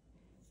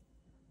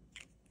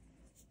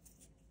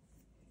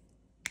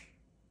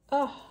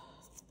 Oh.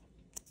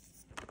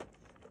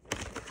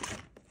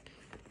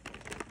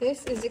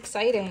 This is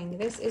exciting.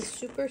 This is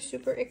super,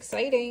 super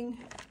exciting.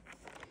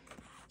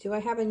 Do I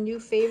have a new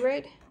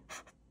favorite?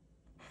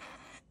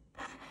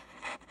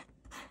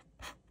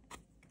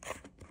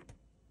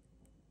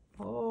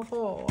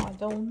 Oh, I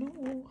don't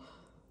know.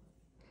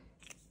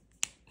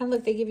 And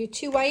look, they give you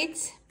 2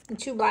 whites and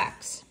 2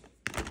 blacks.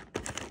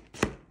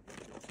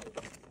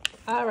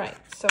 All right,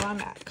 so I'm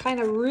kind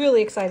of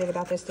really excited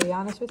about this, to be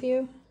honest with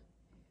you.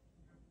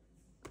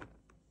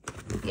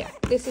 Yeah,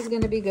 this is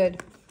going to be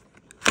good.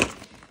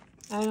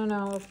 I don't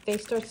know, if they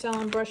start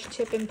selling brush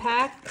tip in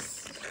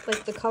packs,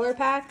 like the color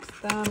packs,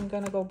 then I'm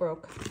gonna go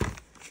broke.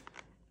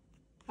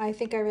 I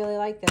think I really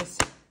like this.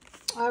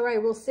 All right,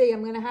 we'll see.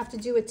 I'm gonna have to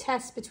do a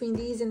test between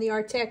these and the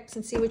Artix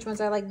and see which ones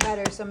I like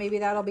better. So maybe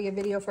that'll be a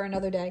video for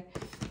another day.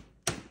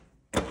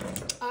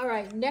 All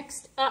right,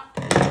 next up.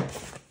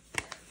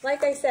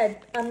 Like I said,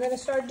 I'm gonna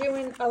start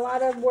doing a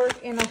lot of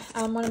work in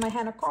one of my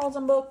Hannah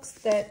Carlson books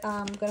that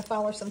I'm gonna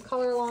follow some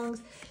color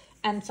alongs,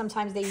 and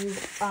sometimes they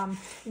use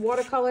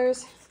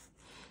watercolors.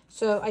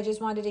 So I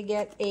just wanted to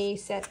get a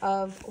set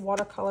of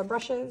watercolor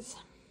brushes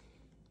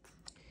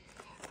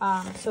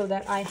so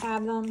that I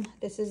have them.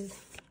 This is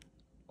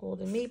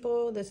Golden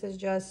Maple. This is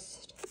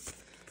just,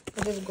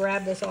 I just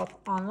grabbed this off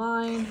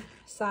online.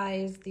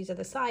 Size, these are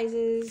the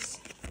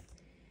sizes.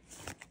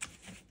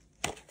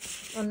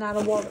 I'm not a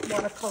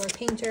watercolor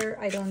painter.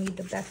 I don't need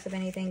the best of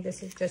anything.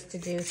 This is just to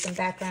do some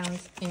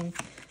backgrounds in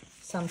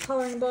some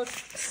coloring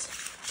books.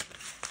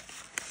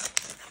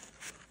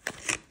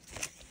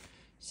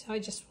 So I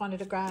just wanted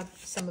to grab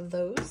some of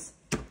those.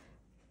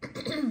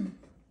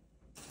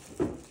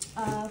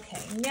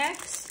 Okay,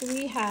 next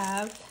we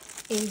have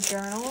a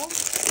journal.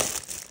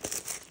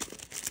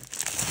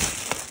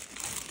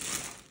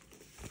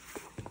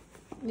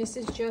 This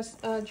is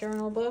just a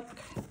journal book.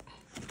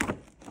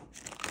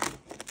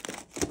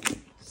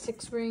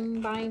 6-ring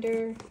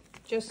binder,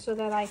 just so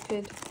that I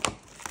could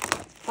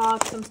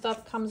box some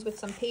stuff. Comes with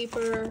some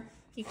paper.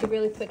 You could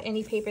really put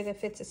any paper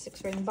that fits a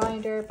 6-ring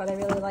binder, but I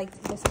really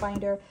liked this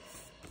binder.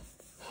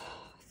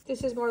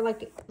 This is more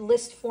like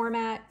list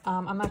format.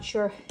 I'm not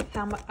sure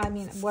how much, I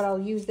mean, what I'll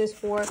use this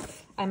for.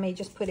 I may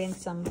just put in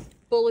some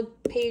bullet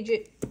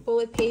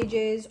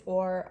pages,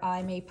 or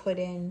I may put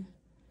in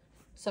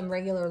some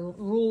regular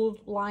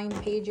ruled line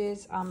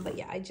pages. But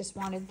yeah, I just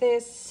wanted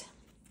this.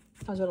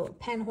 Comes with a little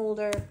pen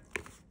holder.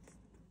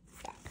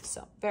 Yeah,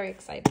 so very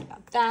excited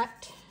about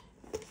that.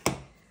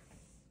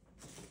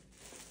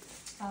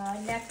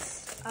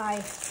 Next,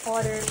 I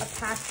ordered a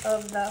pack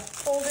of the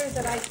folders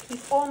that I keep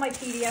all my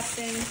PDFs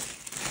in.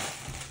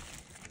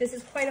 This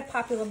is quite a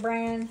popular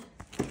brand.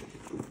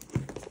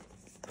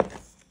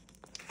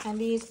 And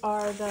these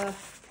are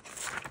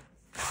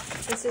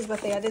this is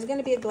what they are. There's going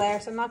to be a glare,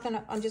 so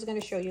I'm just going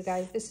to show you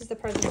guys. This is the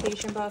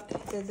presentation book,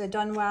 the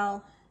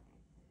Dunwell.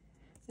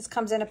 This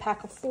comes in a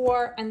pack of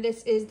 4, and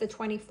this is the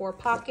 24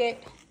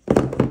 pocket.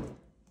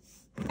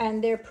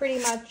 And they're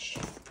pretty much,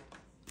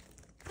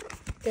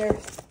 they're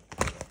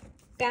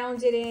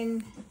bound it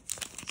in.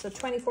 So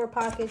 24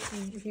 pockets,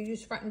 if you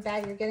use front and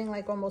back, you're getting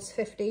like almost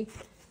 50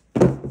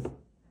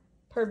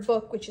 per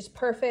book, which is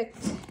perfect.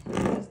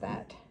 What is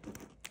that?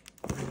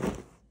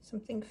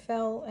 Something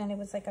fell, and it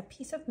was like a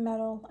piece of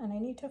metal, and I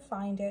need to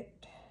find it.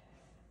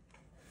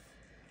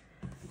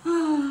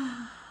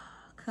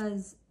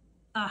 Because,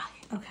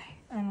 okay,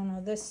 I don't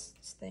know, this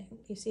thing,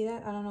 you see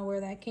that? I don't know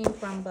where that came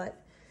from,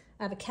 but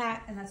I have a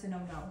cat, and that's a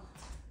no-no.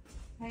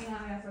 Hang on,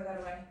 I gotta throw that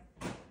away.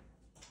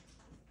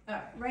 All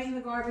right, right in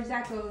the garbage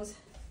that goes.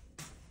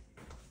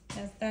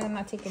 That I'm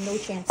not taking no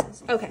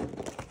chances. Okay,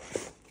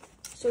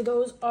 so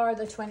those are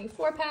the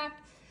 24 pack.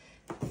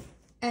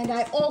 And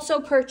I also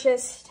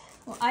purchased,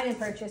 well, I didn't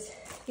purchase,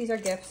 these are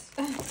gifts.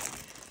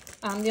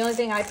 The only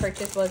thing I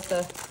purchased was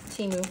the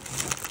Temu.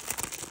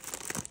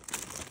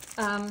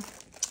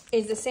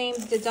 Is the same,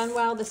 the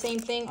Dunwell, the same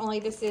thing, only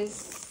this is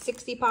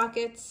 60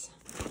 pockets.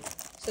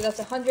 So that's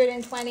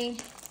 120,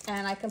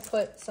 and I can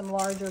put some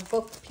larger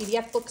books,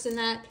 PDF books in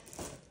that.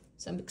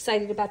 So I'm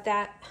excited about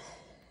that.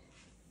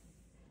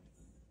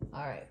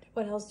 All right,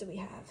 what else do we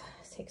have?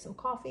 Let's take some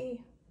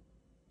coffee.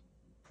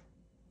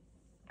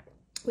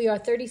 We are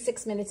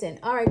 36 minutes in.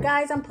 All right,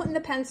 guys, I'm putting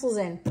the pencils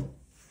in.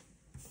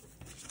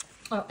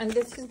 Oh, and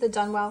this is the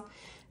Dunwell.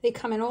 They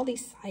come in all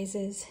these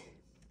sizes.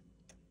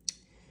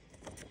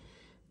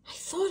 I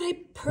thought I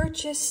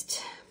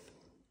purchased...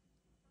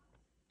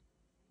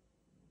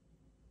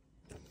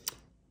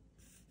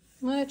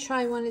 I'm going to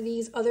try one of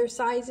these other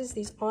sizes,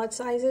 these odd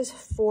sizes,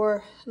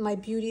 for my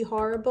beauty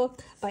horror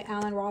book by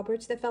Alan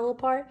Roberts that fell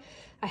apart.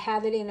 I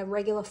have it in a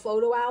regular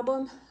photo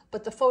album,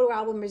 but the photo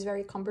album is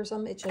very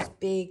cumbersome. It's just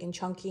big and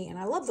chunky, and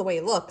I love the way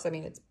it looks. I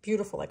mean, it's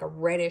beautiful, like a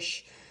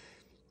reddish,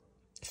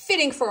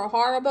 fitting for a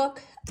horror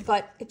book,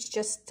 but it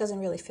just doesn't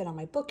really fit on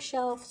my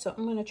bookshelf. So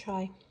I'm going to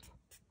try.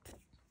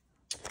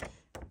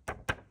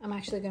 I'm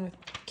actually going to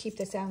keep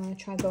this out. I'm going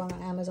to try going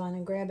on Amazon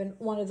and grabbing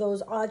one of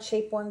those odd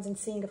shaped ones and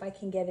seeing if I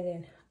can get it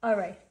in. All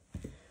right,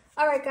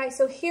 guys,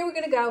 so here we're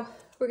going to go.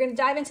 We're going to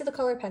dive into the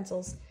colored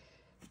pencils.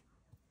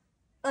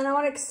 And I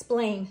want to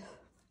explain.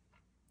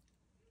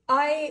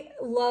 I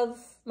love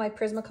my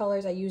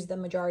Prismacolors. I use the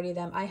majority of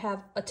them. I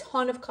have a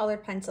ton of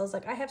colored pencils.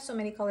 Like, I have so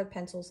many colored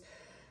pencils.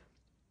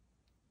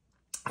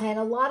 And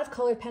a lot of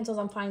colored pencils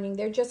I'm finding,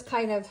 they're just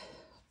kind of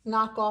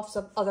knockoffs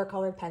of other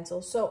colored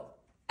pencils. So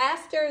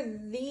after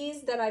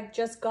these that I've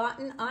just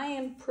gotten, I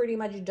am pretty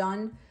much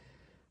done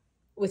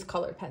with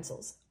colored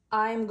pencils.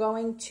 I'm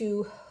going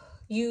to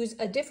use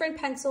a different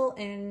pencil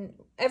in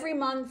every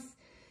month,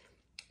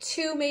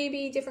 2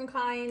 maybe different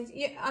kinds.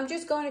 Yeah, I'm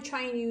just going to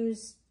try and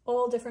use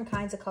all different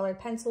kinds of colored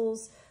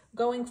pencils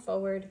going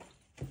forward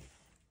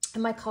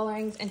in my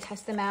colorings and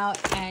test them out.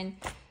 And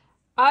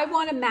I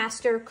want to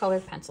master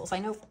colored pencils. I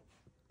know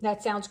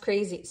that sounds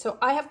crazy. So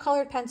I have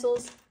colored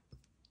pencils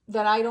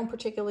that I don't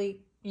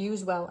particularly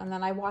use well, and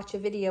then I watch a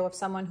video of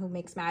someone who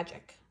makes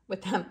magic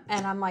with them,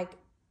 and I'm like,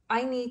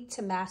 I need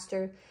to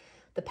master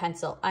the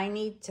pencil. I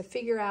need to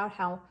figure out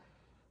how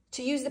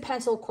to use the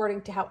pencil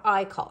according to how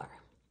I color.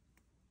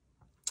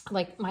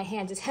 Like, my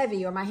hand is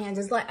heavy or my hand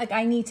is light. Like,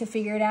 I need to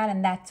figure it out,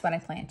 and that's what I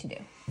plan to do,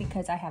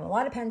 because I have a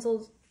lot of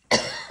pencils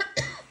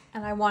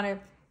and I want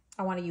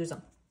to use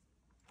them.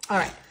 All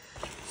right,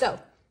 so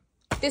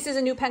this is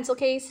a new pencil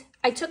case.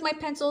 I took my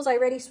pencils, I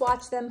already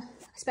swatched them.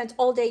 I spent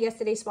all day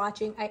yesterday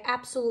swatching. I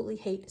absolutely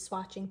hate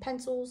swatching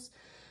pencils.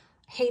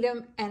 Hate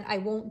them, and I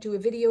won't do a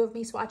video of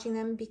me swatching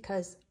them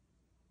because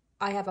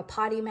I have a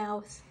potty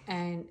mouth,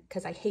 and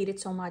because I hate it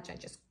so much, I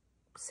just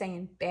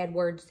saying bad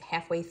words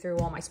halfway through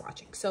all my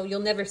swatching. So you'll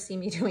never see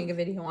me doing a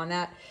video on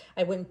that.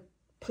 I wouldn't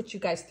put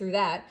you guys through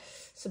that,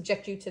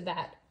 subject you to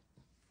that.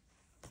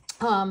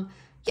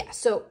 Yeah,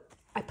 so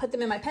I put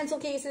them in my pencil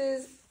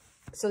cases.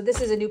 So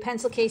this is a new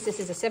pencil case. This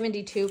is a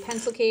 72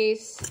 pencil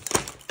case.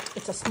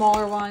 It's a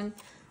smaller one.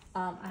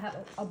 I have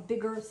a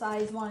bigger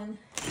size one.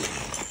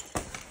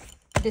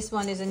 This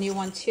one is a new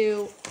one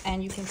too.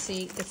 And you can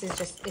see this is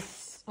just,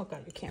 it's, oh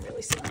God, you can't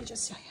really see. Let me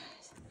just show you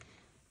guys.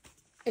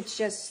 It's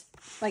just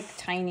like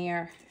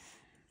tinier.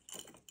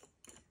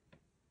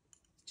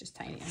 Just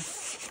tinier.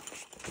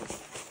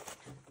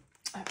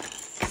 All right.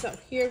 So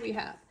here we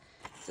have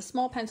the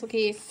small pencil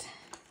case.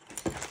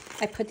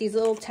 I put these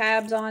little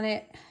tabs on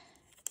it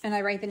and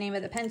I write the name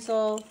of the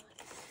pencil.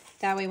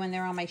 That way when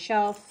they're on my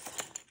shelf,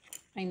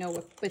 I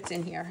know what's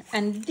in here.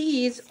 And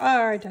these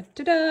are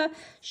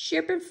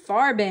Sharpen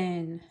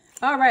Farben.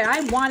 All right,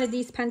 I wanted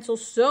these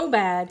pencils so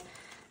bad.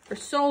 for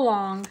so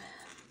long.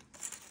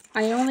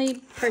 I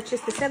only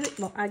purchased the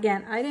well,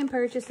 again, I didn't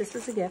purchase, this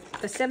was a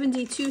gift. The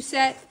 72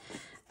 set.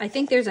 I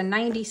think there's a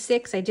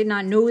 96. I did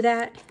not know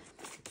that.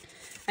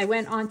 I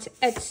went on to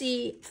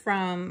Etsy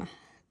from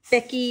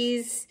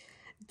Becky's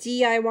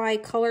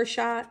DIY color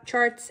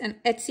charts and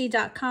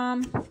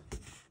Etsy.com.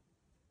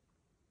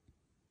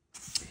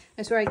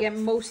 That's where I get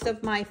most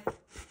of my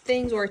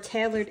things, or a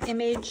tailored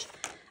image.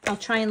 I'll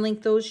try and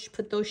link those,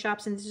 put those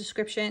shops in the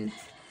description.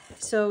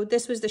 So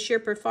this was the Sheer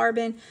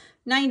Farben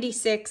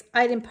 96.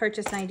 I didn't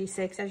purchase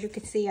 96. As you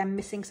can see, I'm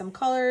missing some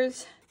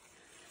colors.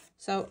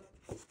 So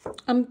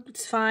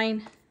it's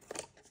fine.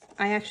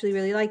 I actually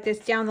really like this.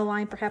 Down the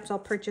line, perhaps I'll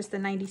purchase the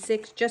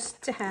 96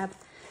 just to have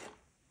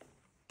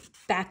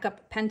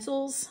backup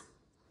pencils.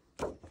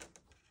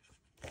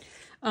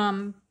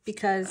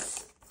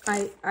 Because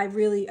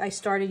I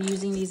started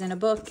using these in a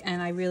book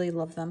and I really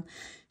love them.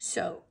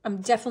 So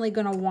I'm definitely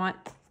going to want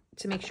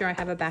to make sure I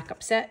have a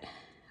backup set,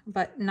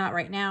 but not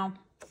right now.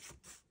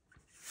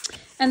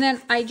 And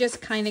then I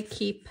just kind of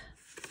keep,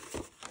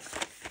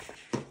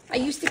 I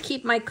used to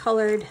keep my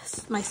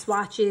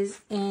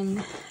swatches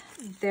in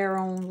their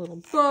own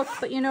little book,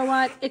 but you know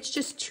what? It's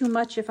just too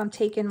much if I'm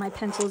taking my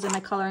pencils in my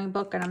coloring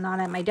book and I'm not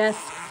at my desk,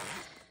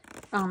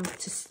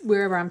 to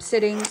wherever I'm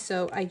sitting.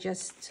 So I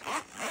just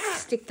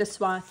stick the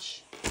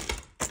swatch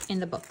in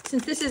the book.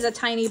 Since this is a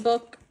tiny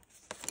book,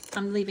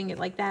 I'm leaving it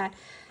like that.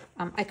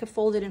 I could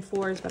fold it in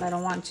 4s, but I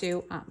don't want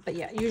to. But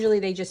yeah, usually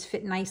they just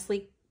fit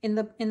nicely in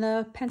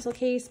the pencil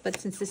case. But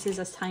since this is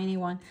a tiny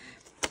one,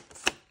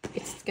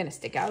 it's gonna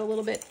stick out a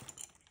little bit.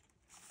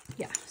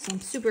 Yeah, so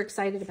I'm super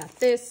excited about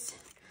this.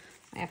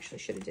 I actually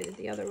should have did it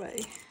the other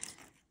way.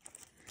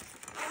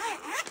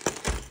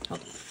 Hold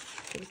on,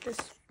 take this.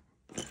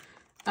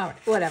 All right,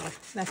 whatever.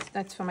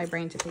 That's for my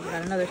brain to figure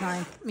out another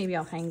time. Maybe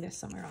I'll hang this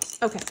somewhere else.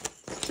 Okay,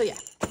 so yeah.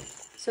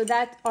 So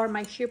that are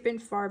my Sheer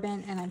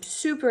Farben, and I'm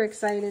super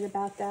excited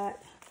about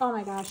that. Oh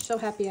my gosh, so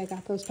happy I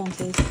got those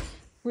pencils.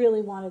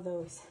 Really wanted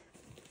those.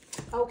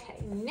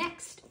 Okay,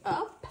 next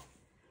up,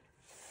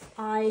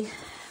 I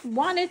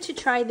wanted to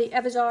try the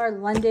Evazar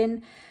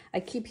London. I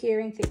keep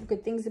hearing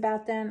good things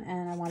about them,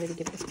 and I wanted to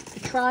give this a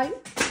try.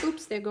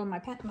 Oops, there go my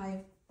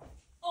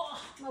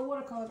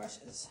watercolor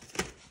brushes.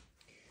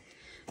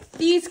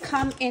 These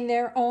come in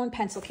their own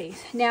pencil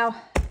case. Now,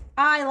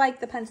 I like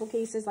the pencil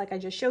cases like I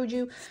just showed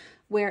you,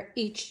 where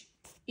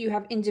you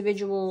have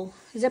individual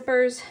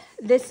zippers.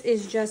 This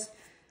is just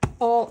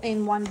all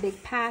in one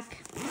big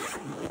pack.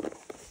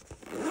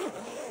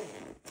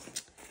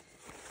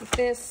 Like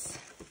this.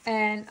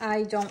 And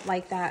I don't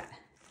like that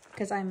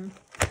because I'm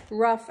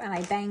rough and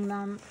I bang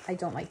them. I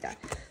don't like that.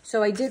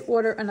 So I did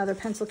order another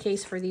pencil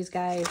case for these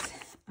guys.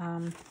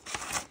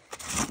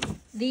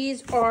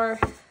 These are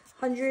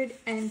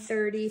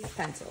 130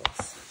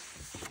 pencils.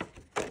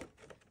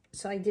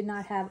 So I did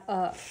not have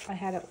I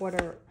had to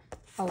order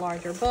a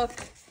larger book.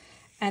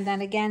 And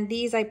then again,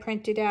 these I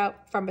printed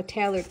out from a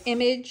tailored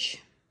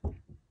image.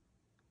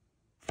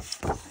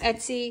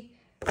 Etsy.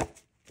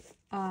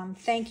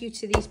 Thank you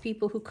to these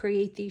people who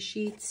create these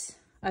sheets.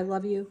 I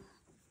love you.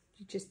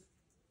 You just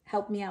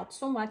help me out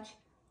so much.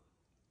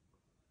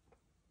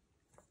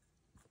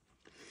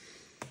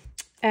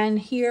 And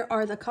here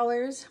are the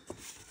colors.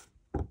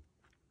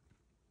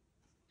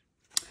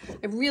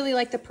 I really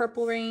like the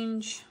purple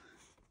range.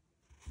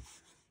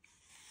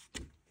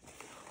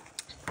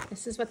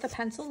 This is what the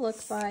pencil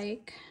looks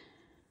like.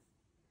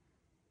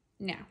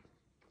 Now,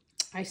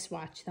 I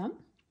swatch them.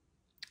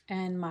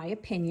 And my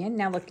opinion,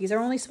 now look, these are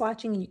only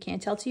swatching and you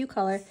can't tell till you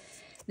color.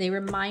 They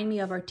remind me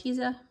of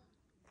Arteza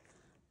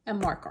and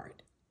Mark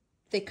Art.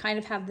 They kind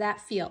of have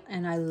that feel.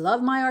 And I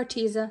love my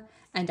Arteza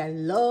and I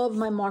love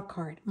my Mark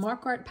Art.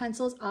 Mark Art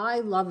pencils, I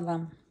love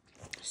them.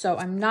 So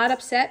I'm not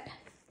upset.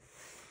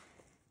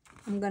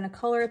 I'm going to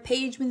color a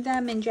page with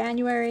them in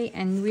January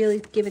and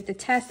really give it the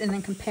test and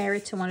then compare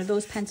it to one of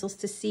those pencils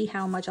to see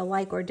how much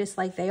alike or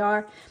dislike they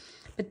are.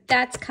 But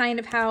that's kind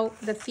of how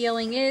the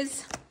feeling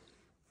is.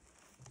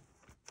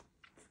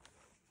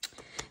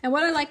 And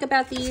what I like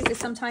about these is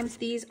sometimes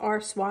these are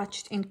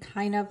swatched in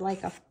kind of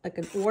like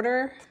an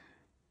order,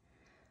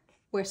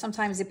 where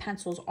sometimes the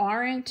pencils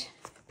aren't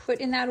put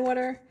in that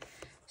order.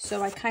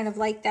 So I kind of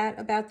like that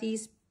about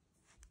these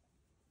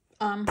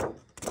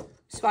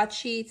swatch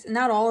sheets.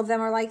 Not all of them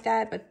are like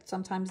that, but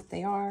sometimes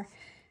they are.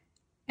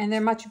 And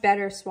they're much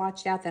better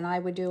swatched out than I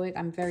would do it.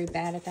 I'm very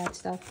bad at that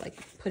stuff,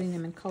 like putting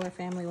them in color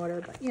family order.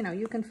 But, you know,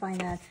 you can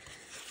find that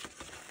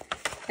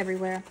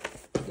everywhere.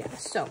 Yeah,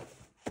 so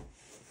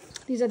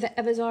these are the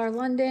Evazar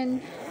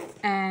London,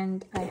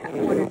 and I have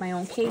ordered my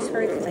own case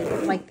for it because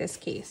I like this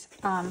case.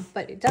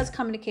 But it does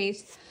come in a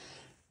case,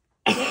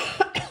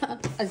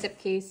 a zip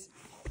case,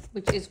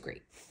 which is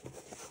great.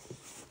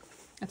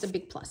 That's a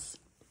big plus.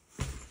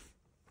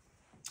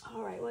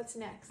 All right, what's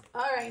next?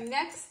 All right,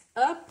 next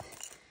up,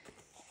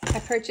 I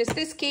purchased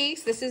this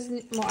case. This is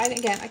more.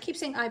 Again, I keep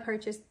saying I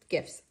purchased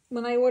gifts.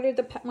 When I ordered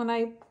when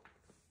I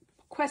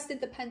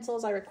requested the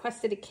pencils, I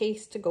requested a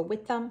case to go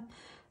with them.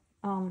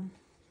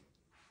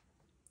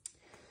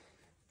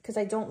 Because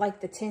I don't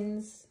like the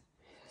tins.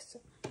 So,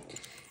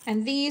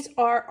 And these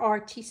are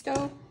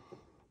Artisto,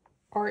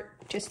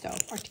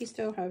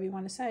 however you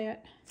want to say it.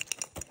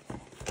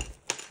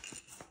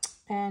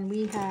 And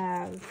we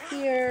have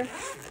here,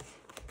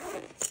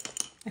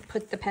 I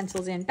put the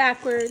pencils in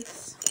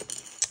backwards.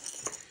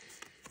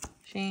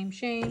 Shame,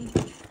 shame.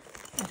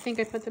 I think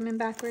I put them in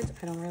backwards.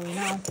 I don't really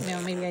know.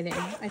 No, maybe I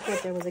didn't. I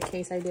thought there was a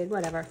case I did,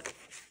 whatever.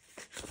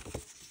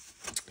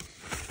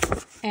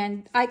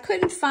 And I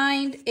couldn't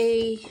find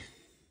a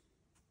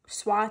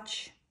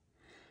swatch,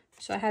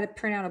 so I had to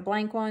print out a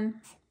blank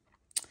one.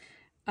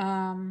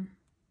 And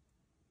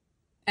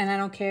I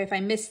don't care if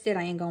I missed it.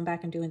 I ain't going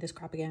back and doing this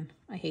crap again.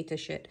 I hate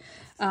this shit.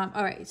 All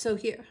right, so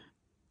here.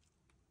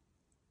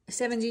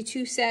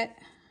 72 set.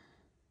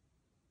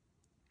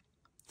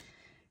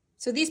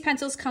 So these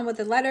pencils come with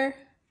a number,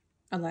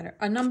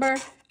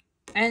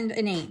 and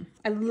a name.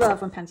 I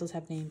love when pencils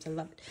have names. I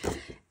love it.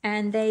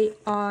 And they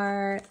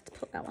are, let's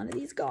pull out one of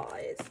these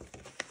guys.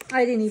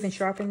 I didn't even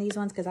sharpen these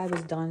ones because I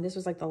was done. This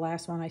was like the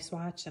last one I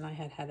swatched and I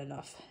had had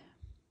enough.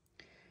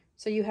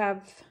 So you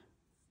have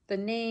the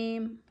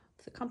name,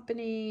 the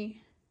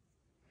company,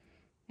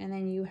 and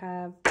then you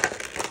have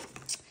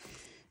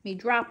me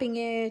dropping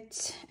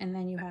it, and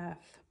then you have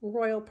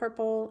royal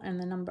purple and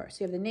the number.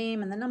 So you have the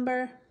name and the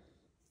number.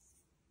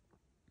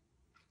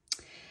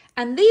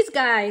 And these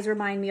guys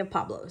remind me of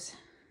Pablo's.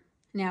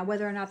 Now,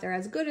 whether or not they're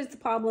as good as the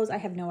Pablo's, I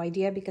have no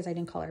idea because I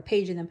didn't color a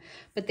page in them.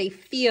 But they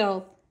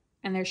feel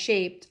and they're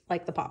shaped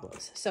like the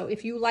Pablo's. So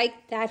if you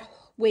like that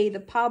way the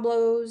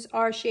Pablo's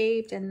are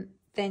shaped, and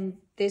then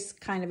this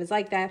kind of is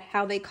like that.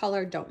 How they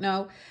color, don't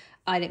know.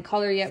 I didn't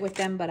color yet with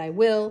them, but I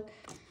will.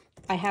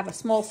 I have a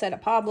small set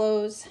of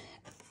Pablo's.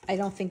 I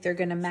don't think they're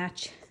going to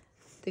match.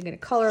 They're going to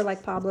color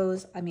like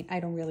Pablo's. I mean, I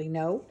don't really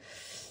know.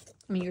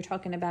 I mean, you're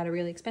talking about a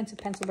really expensive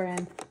pencil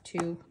brand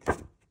to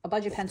a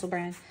budget pencil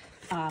brand.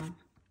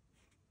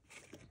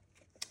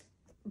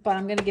 But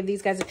I'm going to give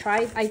these guys a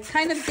try. They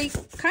kind of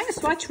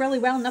swatch really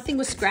well. Nothing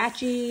was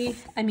scratchy.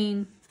 I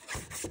mean,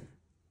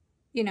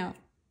 you know,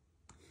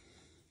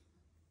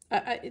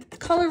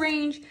 color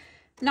range,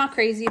 not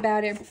crazy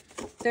about it.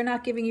 They're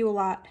not giving you a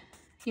lot,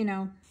 you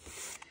know.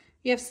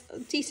 You have a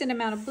decent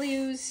amount of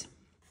blues.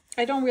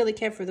 I don't really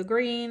care for the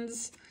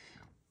greens.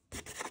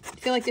 I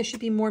feel like there should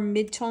be more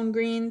mid-tone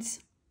greens.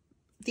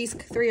 These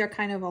three are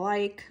kind of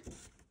alike.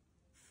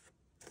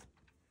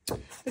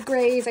 The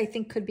grays, I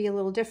think, could be a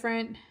little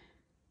different.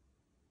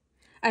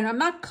 And I'm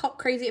not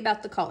crazy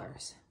about the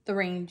colors, the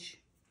range,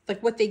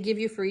 like what they give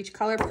you for each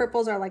color.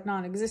 Purples are like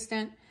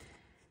non-existent.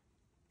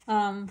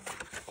 But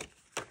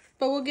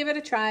we'll give it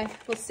a try.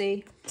 We'll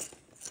see.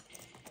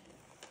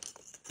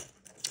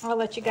 I'll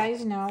let you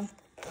guys know.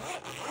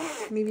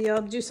 Maybe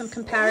I'll do some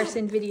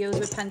comparison videos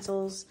with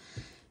pencils.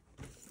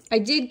 I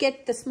did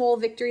get The Small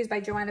Victories by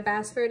Joanna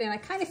Basford, and I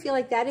kind of feel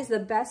like that is the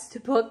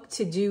best book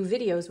to do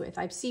videos with.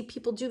 I see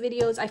people do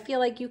videos. I feel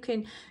like you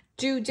can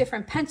do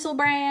different pencil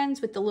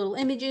brands with the little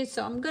images,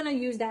 so I'm going to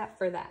use that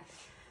for that.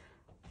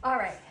 All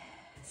right,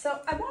 so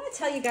I want to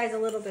tell you guys a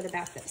little bit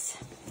about this.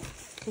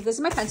 So this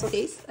is my pencil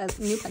case, a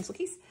new pencil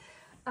case.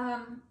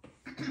 All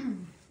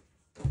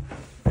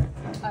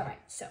right,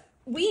 so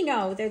we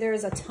know that there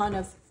is a ton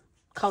of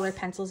colored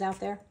pencils out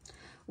there.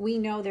 We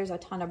know there's a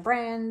ton of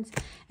brands,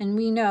 and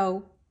we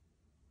know,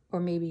 or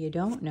maybe you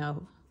don't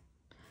know,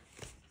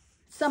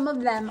 some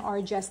of them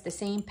are just the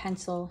same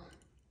pencil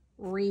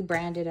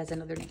rebranded as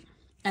another name.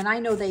 And I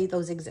know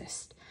those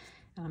exist.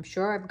 And I'm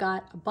sure I've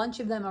got a bunch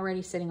of them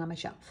already sitting on my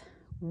shelf.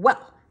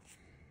 Well,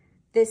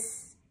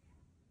 this,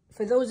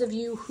 for those of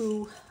you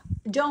who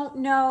don't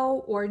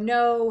know or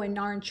know and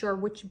aren't sure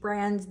which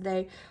brands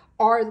they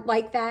are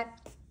like that,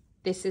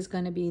 this is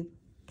going to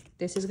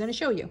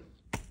show you.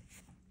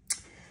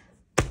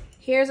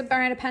 Here's a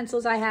brand of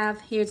pencils I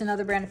have. Here's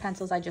another brand of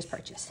pencils I just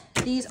purchased.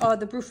 These are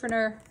the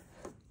Brufener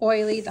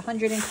Oily, the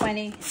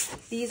 120.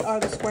 These are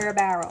the square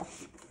barrel.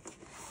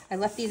 I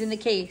left these in the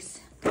case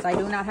because I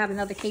do not have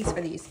another case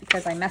for these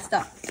because I messed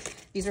up.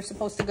 These are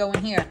supposed to go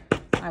in here.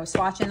 I was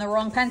swatching the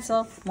wrong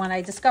pencil when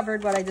I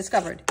discovered what I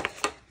discovered.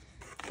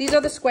 These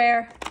are the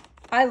square.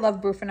 I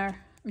love Brufener.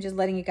 I'm just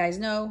letting you guys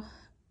know.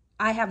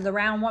 I have the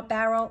round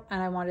barrel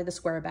and I wanted the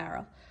square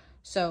barrel.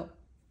 So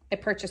I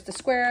purchased the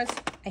squares.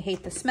 I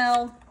hate the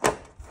smell.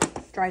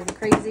 Drives me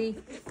crazy.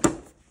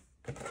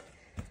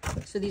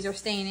 So these are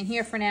staying in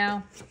here for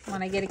now.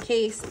 When I get a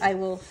case, I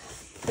will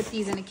put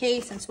these in a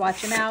case and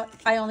swatch them out.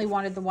 I only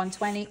wanted the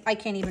 120. I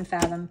can't even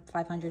fathom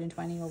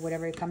 520 or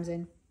whatever it comes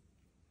in.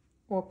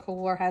 Or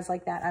Color has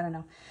like that. I don't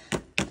know.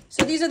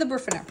 So these are the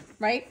Brufener,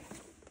 right?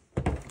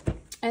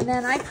 And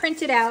then I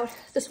printed out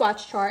the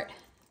swatch chart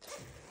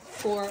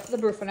for the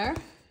Brufener.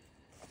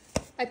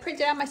 I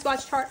printed out my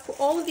swatch chart for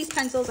all of these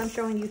pencils I'm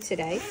showing you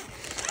today.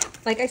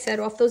 Like I said,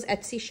 off those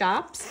Etsy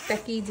shops,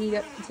 Becky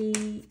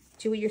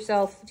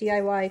Do-It-Yourself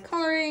DIY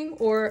Coloring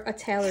or A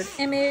Tailored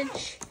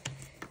Image.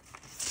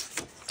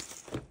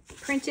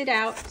 Printed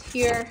out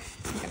here.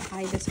 I'm going to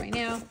hide this right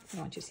now. I don't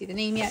want you to see the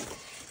name yet.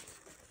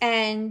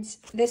 And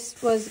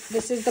this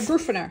is the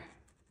Brufener.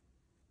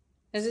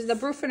 This is the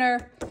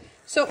Brufener.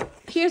 So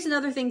here's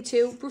another thing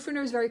too.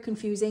 Brufener is very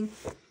confusing.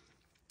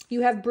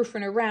 You have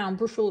Brufinner Round,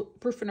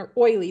 Brufinner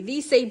Oily.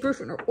 These say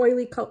Brufinner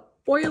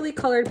Oily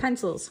Colored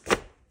Pencils.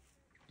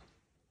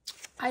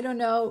 I don't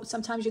know.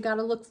 Sometimes you got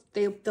to look.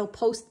 They'll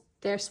post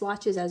their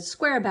swatches as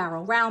square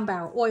barrel, round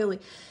barrel, oily.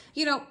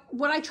 You know,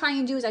 what I try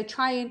and do is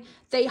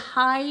they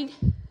hide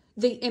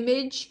the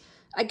image,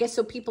 I guess,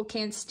 so people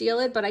can't steal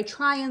it. But I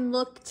try and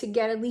look to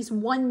get at least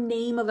one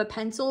name of a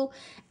pencil.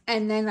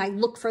 And then I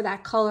look for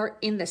that color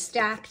in the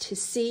stack to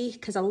see.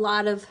 Because a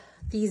lot of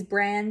these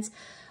brands,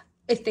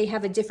 if they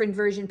have a different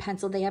version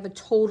pencil, they have a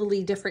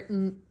totally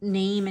different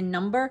name and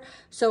number.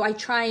 So I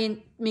try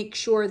and make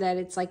sure that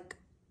it's like,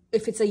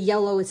 if it's a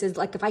yellow, it says,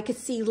 like, if I could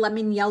see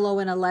lemon yellow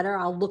in a letter,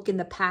 I'll look in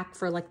the pack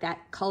for like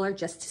that color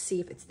just to see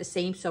if it's the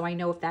same, so I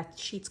know if that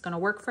sheet's gonna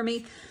work for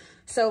me.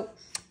 So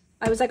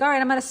I was like, all right,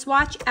 I'm gonna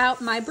swatch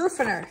out my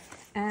Brufinner.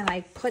 And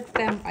I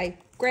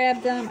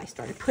grabbed them, I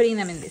started putting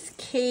them in this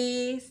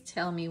case.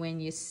 Tell me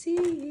when you see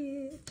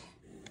it.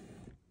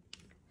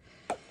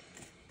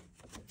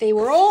 They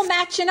were all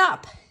matching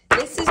up.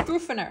 This is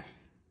Brufinner.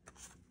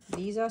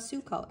 These are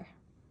Sioux Color.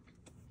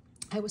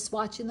 I was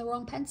swatching the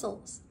wrong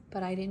pencils,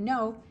 but I didn't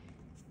know,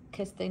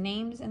 because the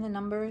names and the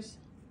numbers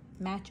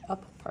match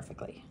up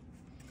perfectly.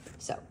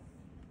 So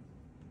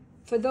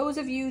for those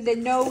of you that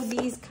know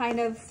these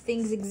kind of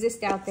things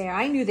exist out there,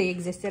 I knew they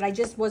existed. I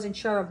just wasn't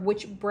sure of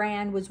which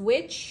brand was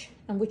which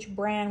and which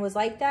brand was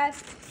like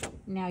that.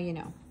 Now you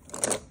know.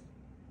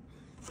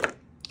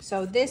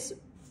 So this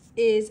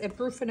is a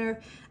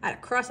Brufinner. I had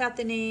to cross out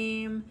the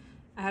name.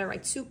 I had to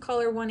write Sioux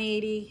Color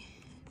 180,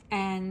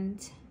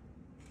 and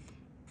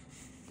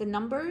the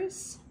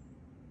numbers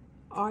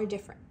are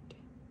different.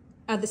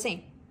 The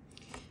same.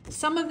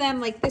 Some of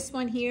them, like this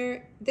one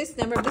here, this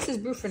number, this is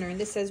Brufinner, and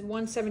this says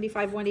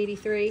 175,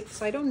 183.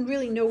 So I don't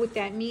really know what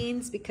that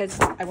means because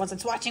I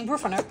wasn't swatching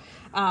Brufinner.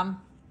 I'll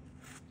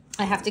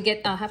have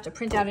to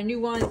print out a new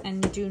one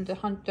and do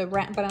but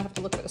I'll have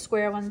to look for the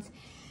square ones.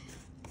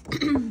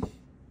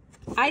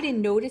 I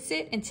didn't notice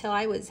it until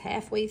I was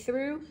halfway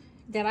through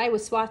that I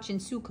was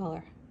swatching Sioux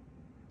Color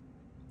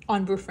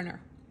on Brufinner.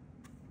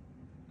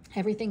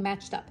 Everything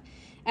matched up.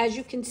 As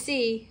you can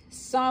see,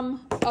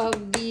 some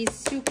of these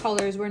Sioux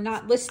Colors were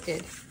not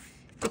listed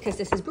because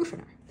this is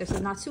Brufinner. This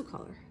is not Sioux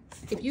Color.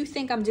 If you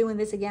think I'm doing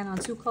this again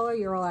on Sioux Color,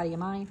 you're all out of your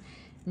mind.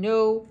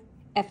 No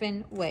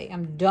effing way.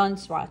 I'm done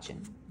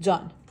swatching.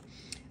 Done.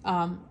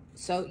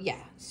 So yeah,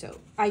 so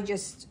I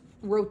just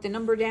wrote the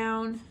number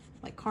down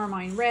like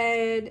Carmine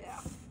Red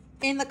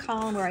in the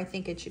column where I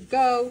think it should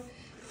go.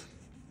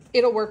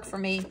 It'll work for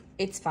me.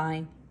 It's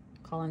fine.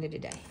 Calling it a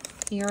day.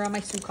 Here are my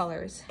Sioux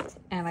Colors,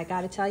 and I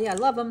gotta tell you, I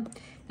love them.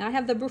 Now I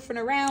have the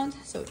Brufinner Round,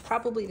 so it's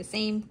probably the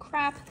same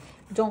crap.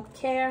 Don't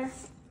care.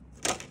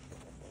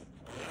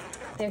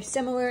 They're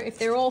similar. If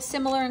they're all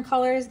similar in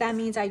colors, that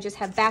means I just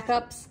have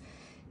backups,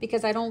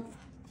 because I don't.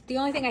 The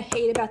only thing I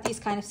hate about these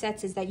kind of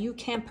sets is that you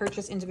can't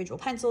purchase individual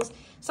pencils.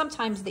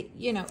 Sometimes they,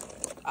 you know,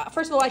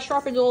 first of all, I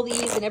sharpened all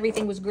these and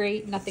everything was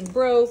great. Nothing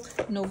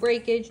broke, no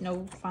breakage,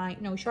 no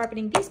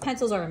sharpening. These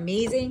pencils are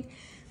amazing.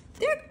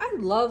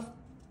 I'm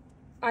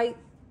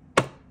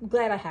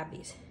glad I have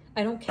these.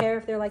 I don't care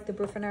if they're like the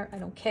Brufinner. I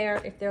don't care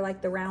if they're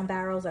like the round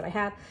barrels that I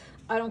have.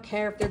 I don't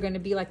care if they're going to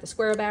be like the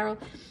square barrel.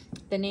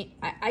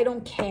 I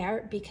don't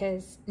care,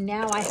 because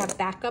now I have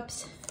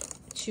backups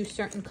to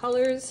certain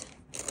colors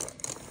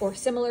or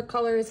similar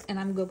colors, and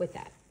I'm good with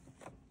that.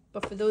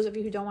 But for those of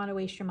you who don't want to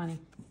waste your money,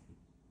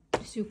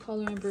 Sioux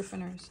Color and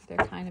Brufinners, they're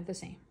kind of the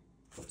same.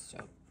 So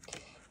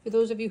for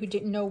those of you who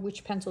didn't know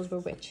which pencils were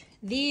which,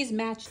 these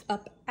matched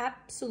up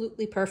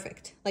absolutely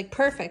perfect. Like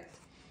perfect.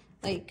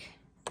 Like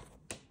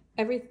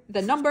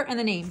the number and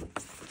the name.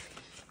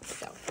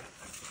 So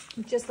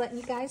I'm just letting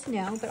you guys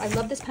know. But I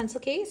love this pencil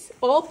case.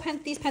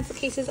 These pencil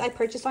cases I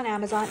purchased on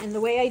Amazon, and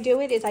the way I do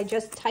it is I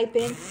just type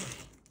in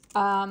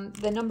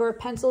the number of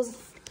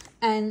pencils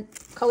and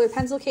color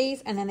pencil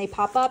case, and then they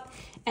pop up.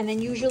 And then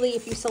usually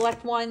if you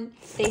select one,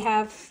 they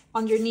have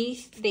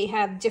underneath, they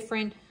have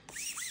different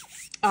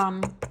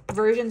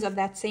versions of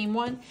that same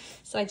one.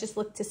 So I just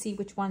look to see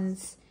which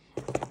ones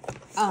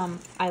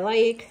I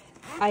like.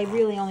 I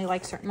really only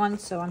like certain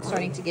ones, so I'm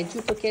starting to get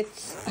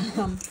duplicates.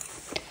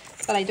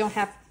 But I don't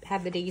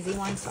have the Daisy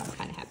one, so I'm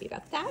kind of happy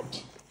about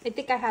that. I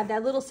think I have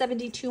that little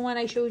 72 one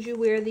I showed you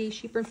where the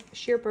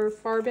Sherpa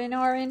Farben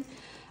are in.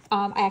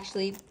 I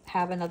actually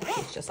have another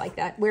piece just like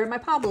that where my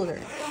Pablos are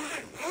in.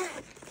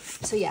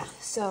 So yeah,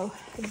 so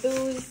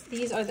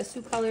these are the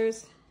Sioux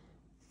Colors.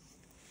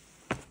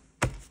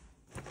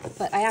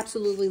 But I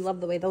absolutely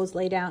love the way those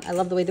lay down. I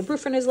love the way the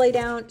Brufinners lay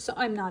down, so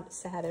I'm not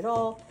sad at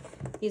all.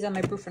 These are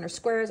my Brufinner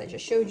squares I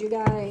just showed you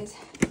guys.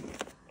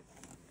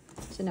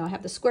 So now I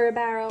have the square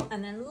barrel.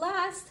 And then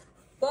last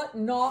but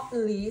not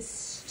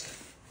least,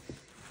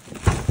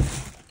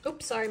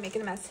 oops, sorry,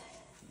 making a mess.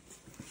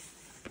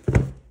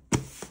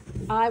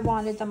 I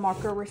wanted the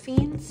marker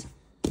Raffines.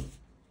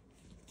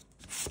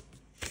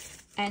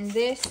 And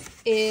this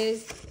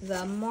is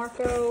the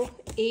Marco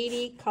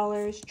 80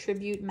 Colors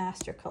Tribute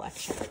Master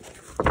Collection.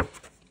 It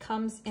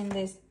comes in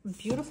this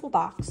beautiful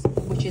box,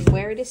 which is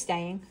where it is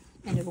staying,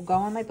 and it will go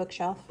on my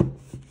bookshelf,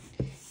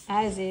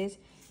 as is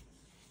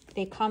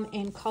They come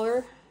in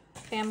color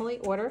family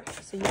order.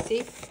 So you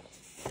see,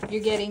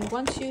 you're getting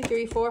 1, 2,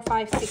 3, 4,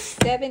 5, 6,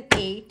 7,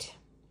 8.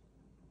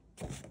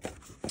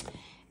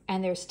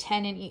 And there's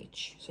 10 in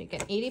each. So you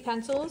get 80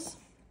 pencils.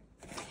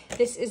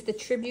 This is the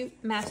Tribute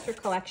Master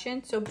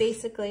Collection. So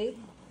basically,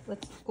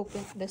 let's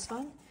open this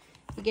one.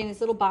 You get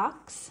this little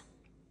box.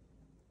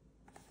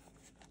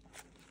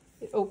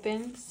 It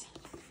opens.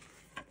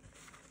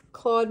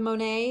 Claude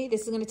Monet.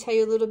 This is going to tell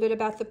you a little bit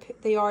about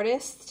the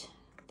artist,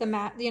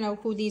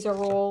 who these are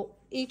all.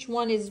 Each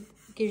one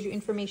gives you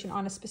information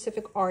on a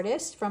specific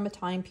artist from a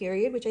time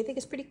period, which I think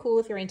is pretty cool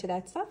if you're into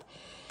that stuff.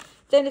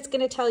 Then it's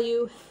going to tell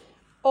you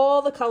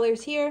all the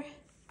colors here,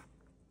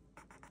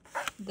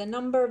 the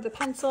number of the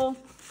pencil,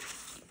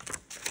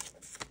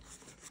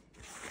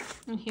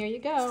 and here you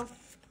go.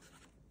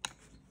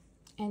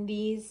 And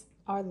these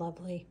are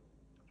lovely.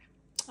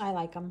 I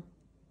like them.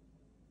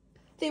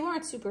 They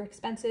weren't super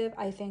expensive.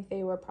 I think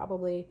they were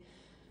probably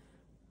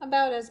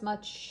about as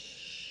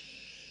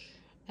much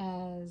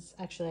as,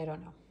 actually, I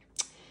don't know,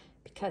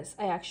 because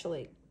I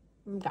actually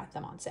got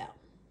them on sale.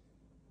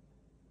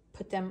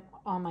 Put them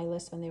on my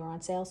list when they were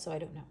on sale, so I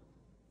don't know.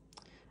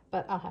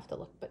 But I'll have to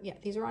look. But yeah,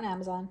 these are on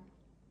Amazon.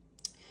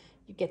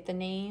 You get the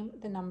name,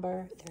 the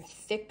number. They're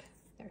thick,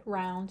 they're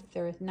round,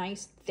 they're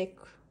nice, thick.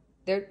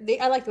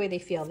 I like the way they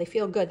feel. They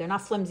feel good. They're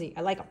not flimsy.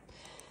 I like them.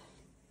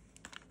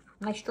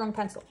 Nice strong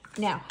pencil.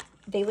 Now,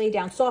 they lay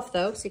down soft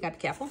though, so you gotta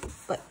be careful,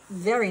 but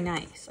very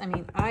nice. I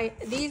mean,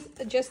 these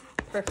are just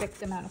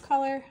perfect amount of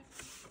color.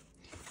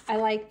 I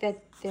like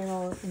that they're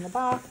all in the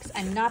box.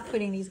 I'm not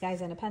putting these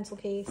guys in a pencil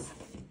case.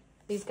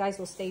 These guys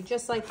will stay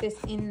just like this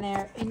in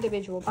their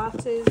individual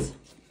boxes.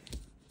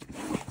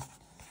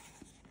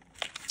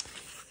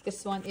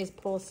 This one is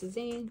Paul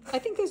Cézanne. I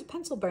think there's a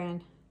pencil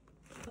brand.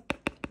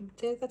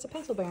 That's a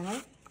pencil brand,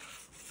 right?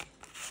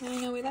 I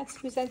don't know where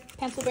who's that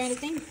pencil brand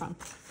is named from.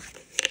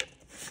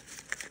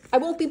 I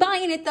won't be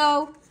buying it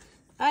though.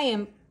 I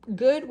am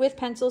good with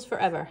pencils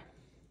forever.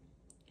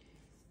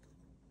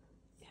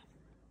 Yeah.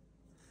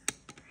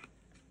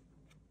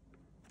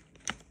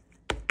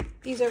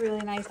 These are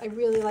really nice. I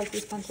really like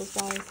these pencils,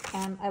 guys.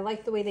 I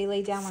like the way they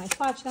lay down when I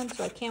swatch them,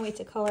 so I can't wait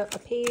to color a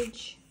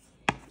page.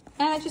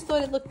 And I just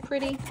thought it looked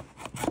pretty.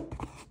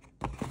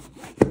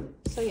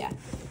 So yeah.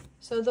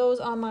 So those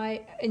are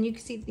my, and you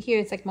can see here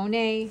it's like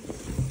Monet.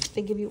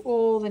 They give you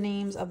all the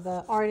names of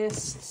the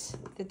artists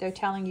that they're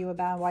telling you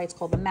about, why it's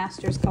called the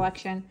Masters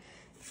Collection.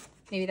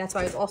 Maybe that's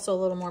why it's also a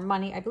little more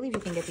money. I believe you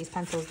can get these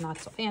pencils not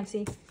so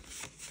fancy.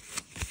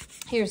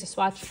 Here's a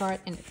swatch chart,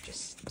 and it's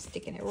just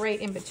sticking it right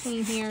in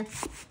between here.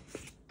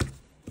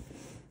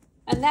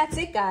 And that's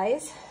it,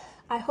 guys.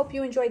 I hope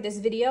you enjoyed this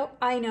video.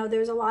 I know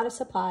there's a lot of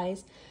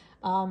supplies,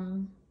 but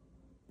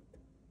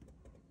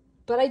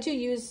I do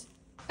use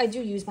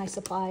my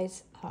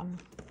supplies.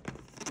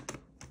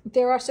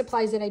 There are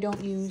supplies that I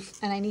don't use,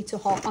 and I need to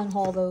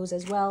unhaul those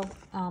as well,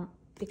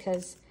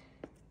 because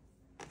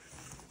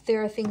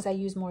there are things I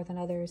use more than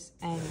others,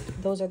 and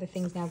those are the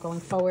things now going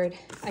forward.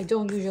 I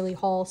don't usually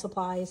haul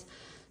supplies,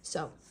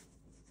 so.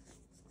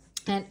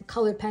 And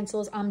colored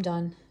pencils, I'm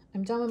done.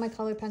 I'm done with my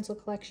colored pencil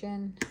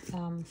collection.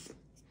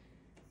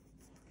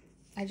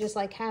 I just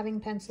like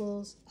having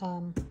pencils.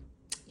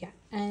 Yeah,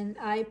 and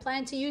I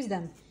plan to use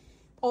them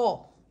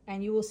all,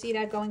 and you will see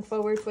that going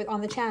forward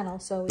on the channel,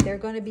 so they're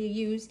going to be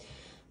used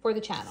for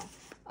the channel.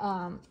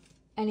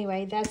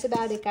 Anyway, that's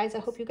about it, guys. I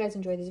hope you guys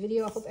enjoyed this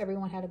video. I hope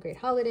everyone had a great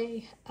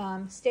holiday.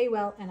 Stay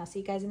well, and I'll see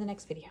you guys in the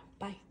next video.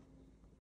 Bye.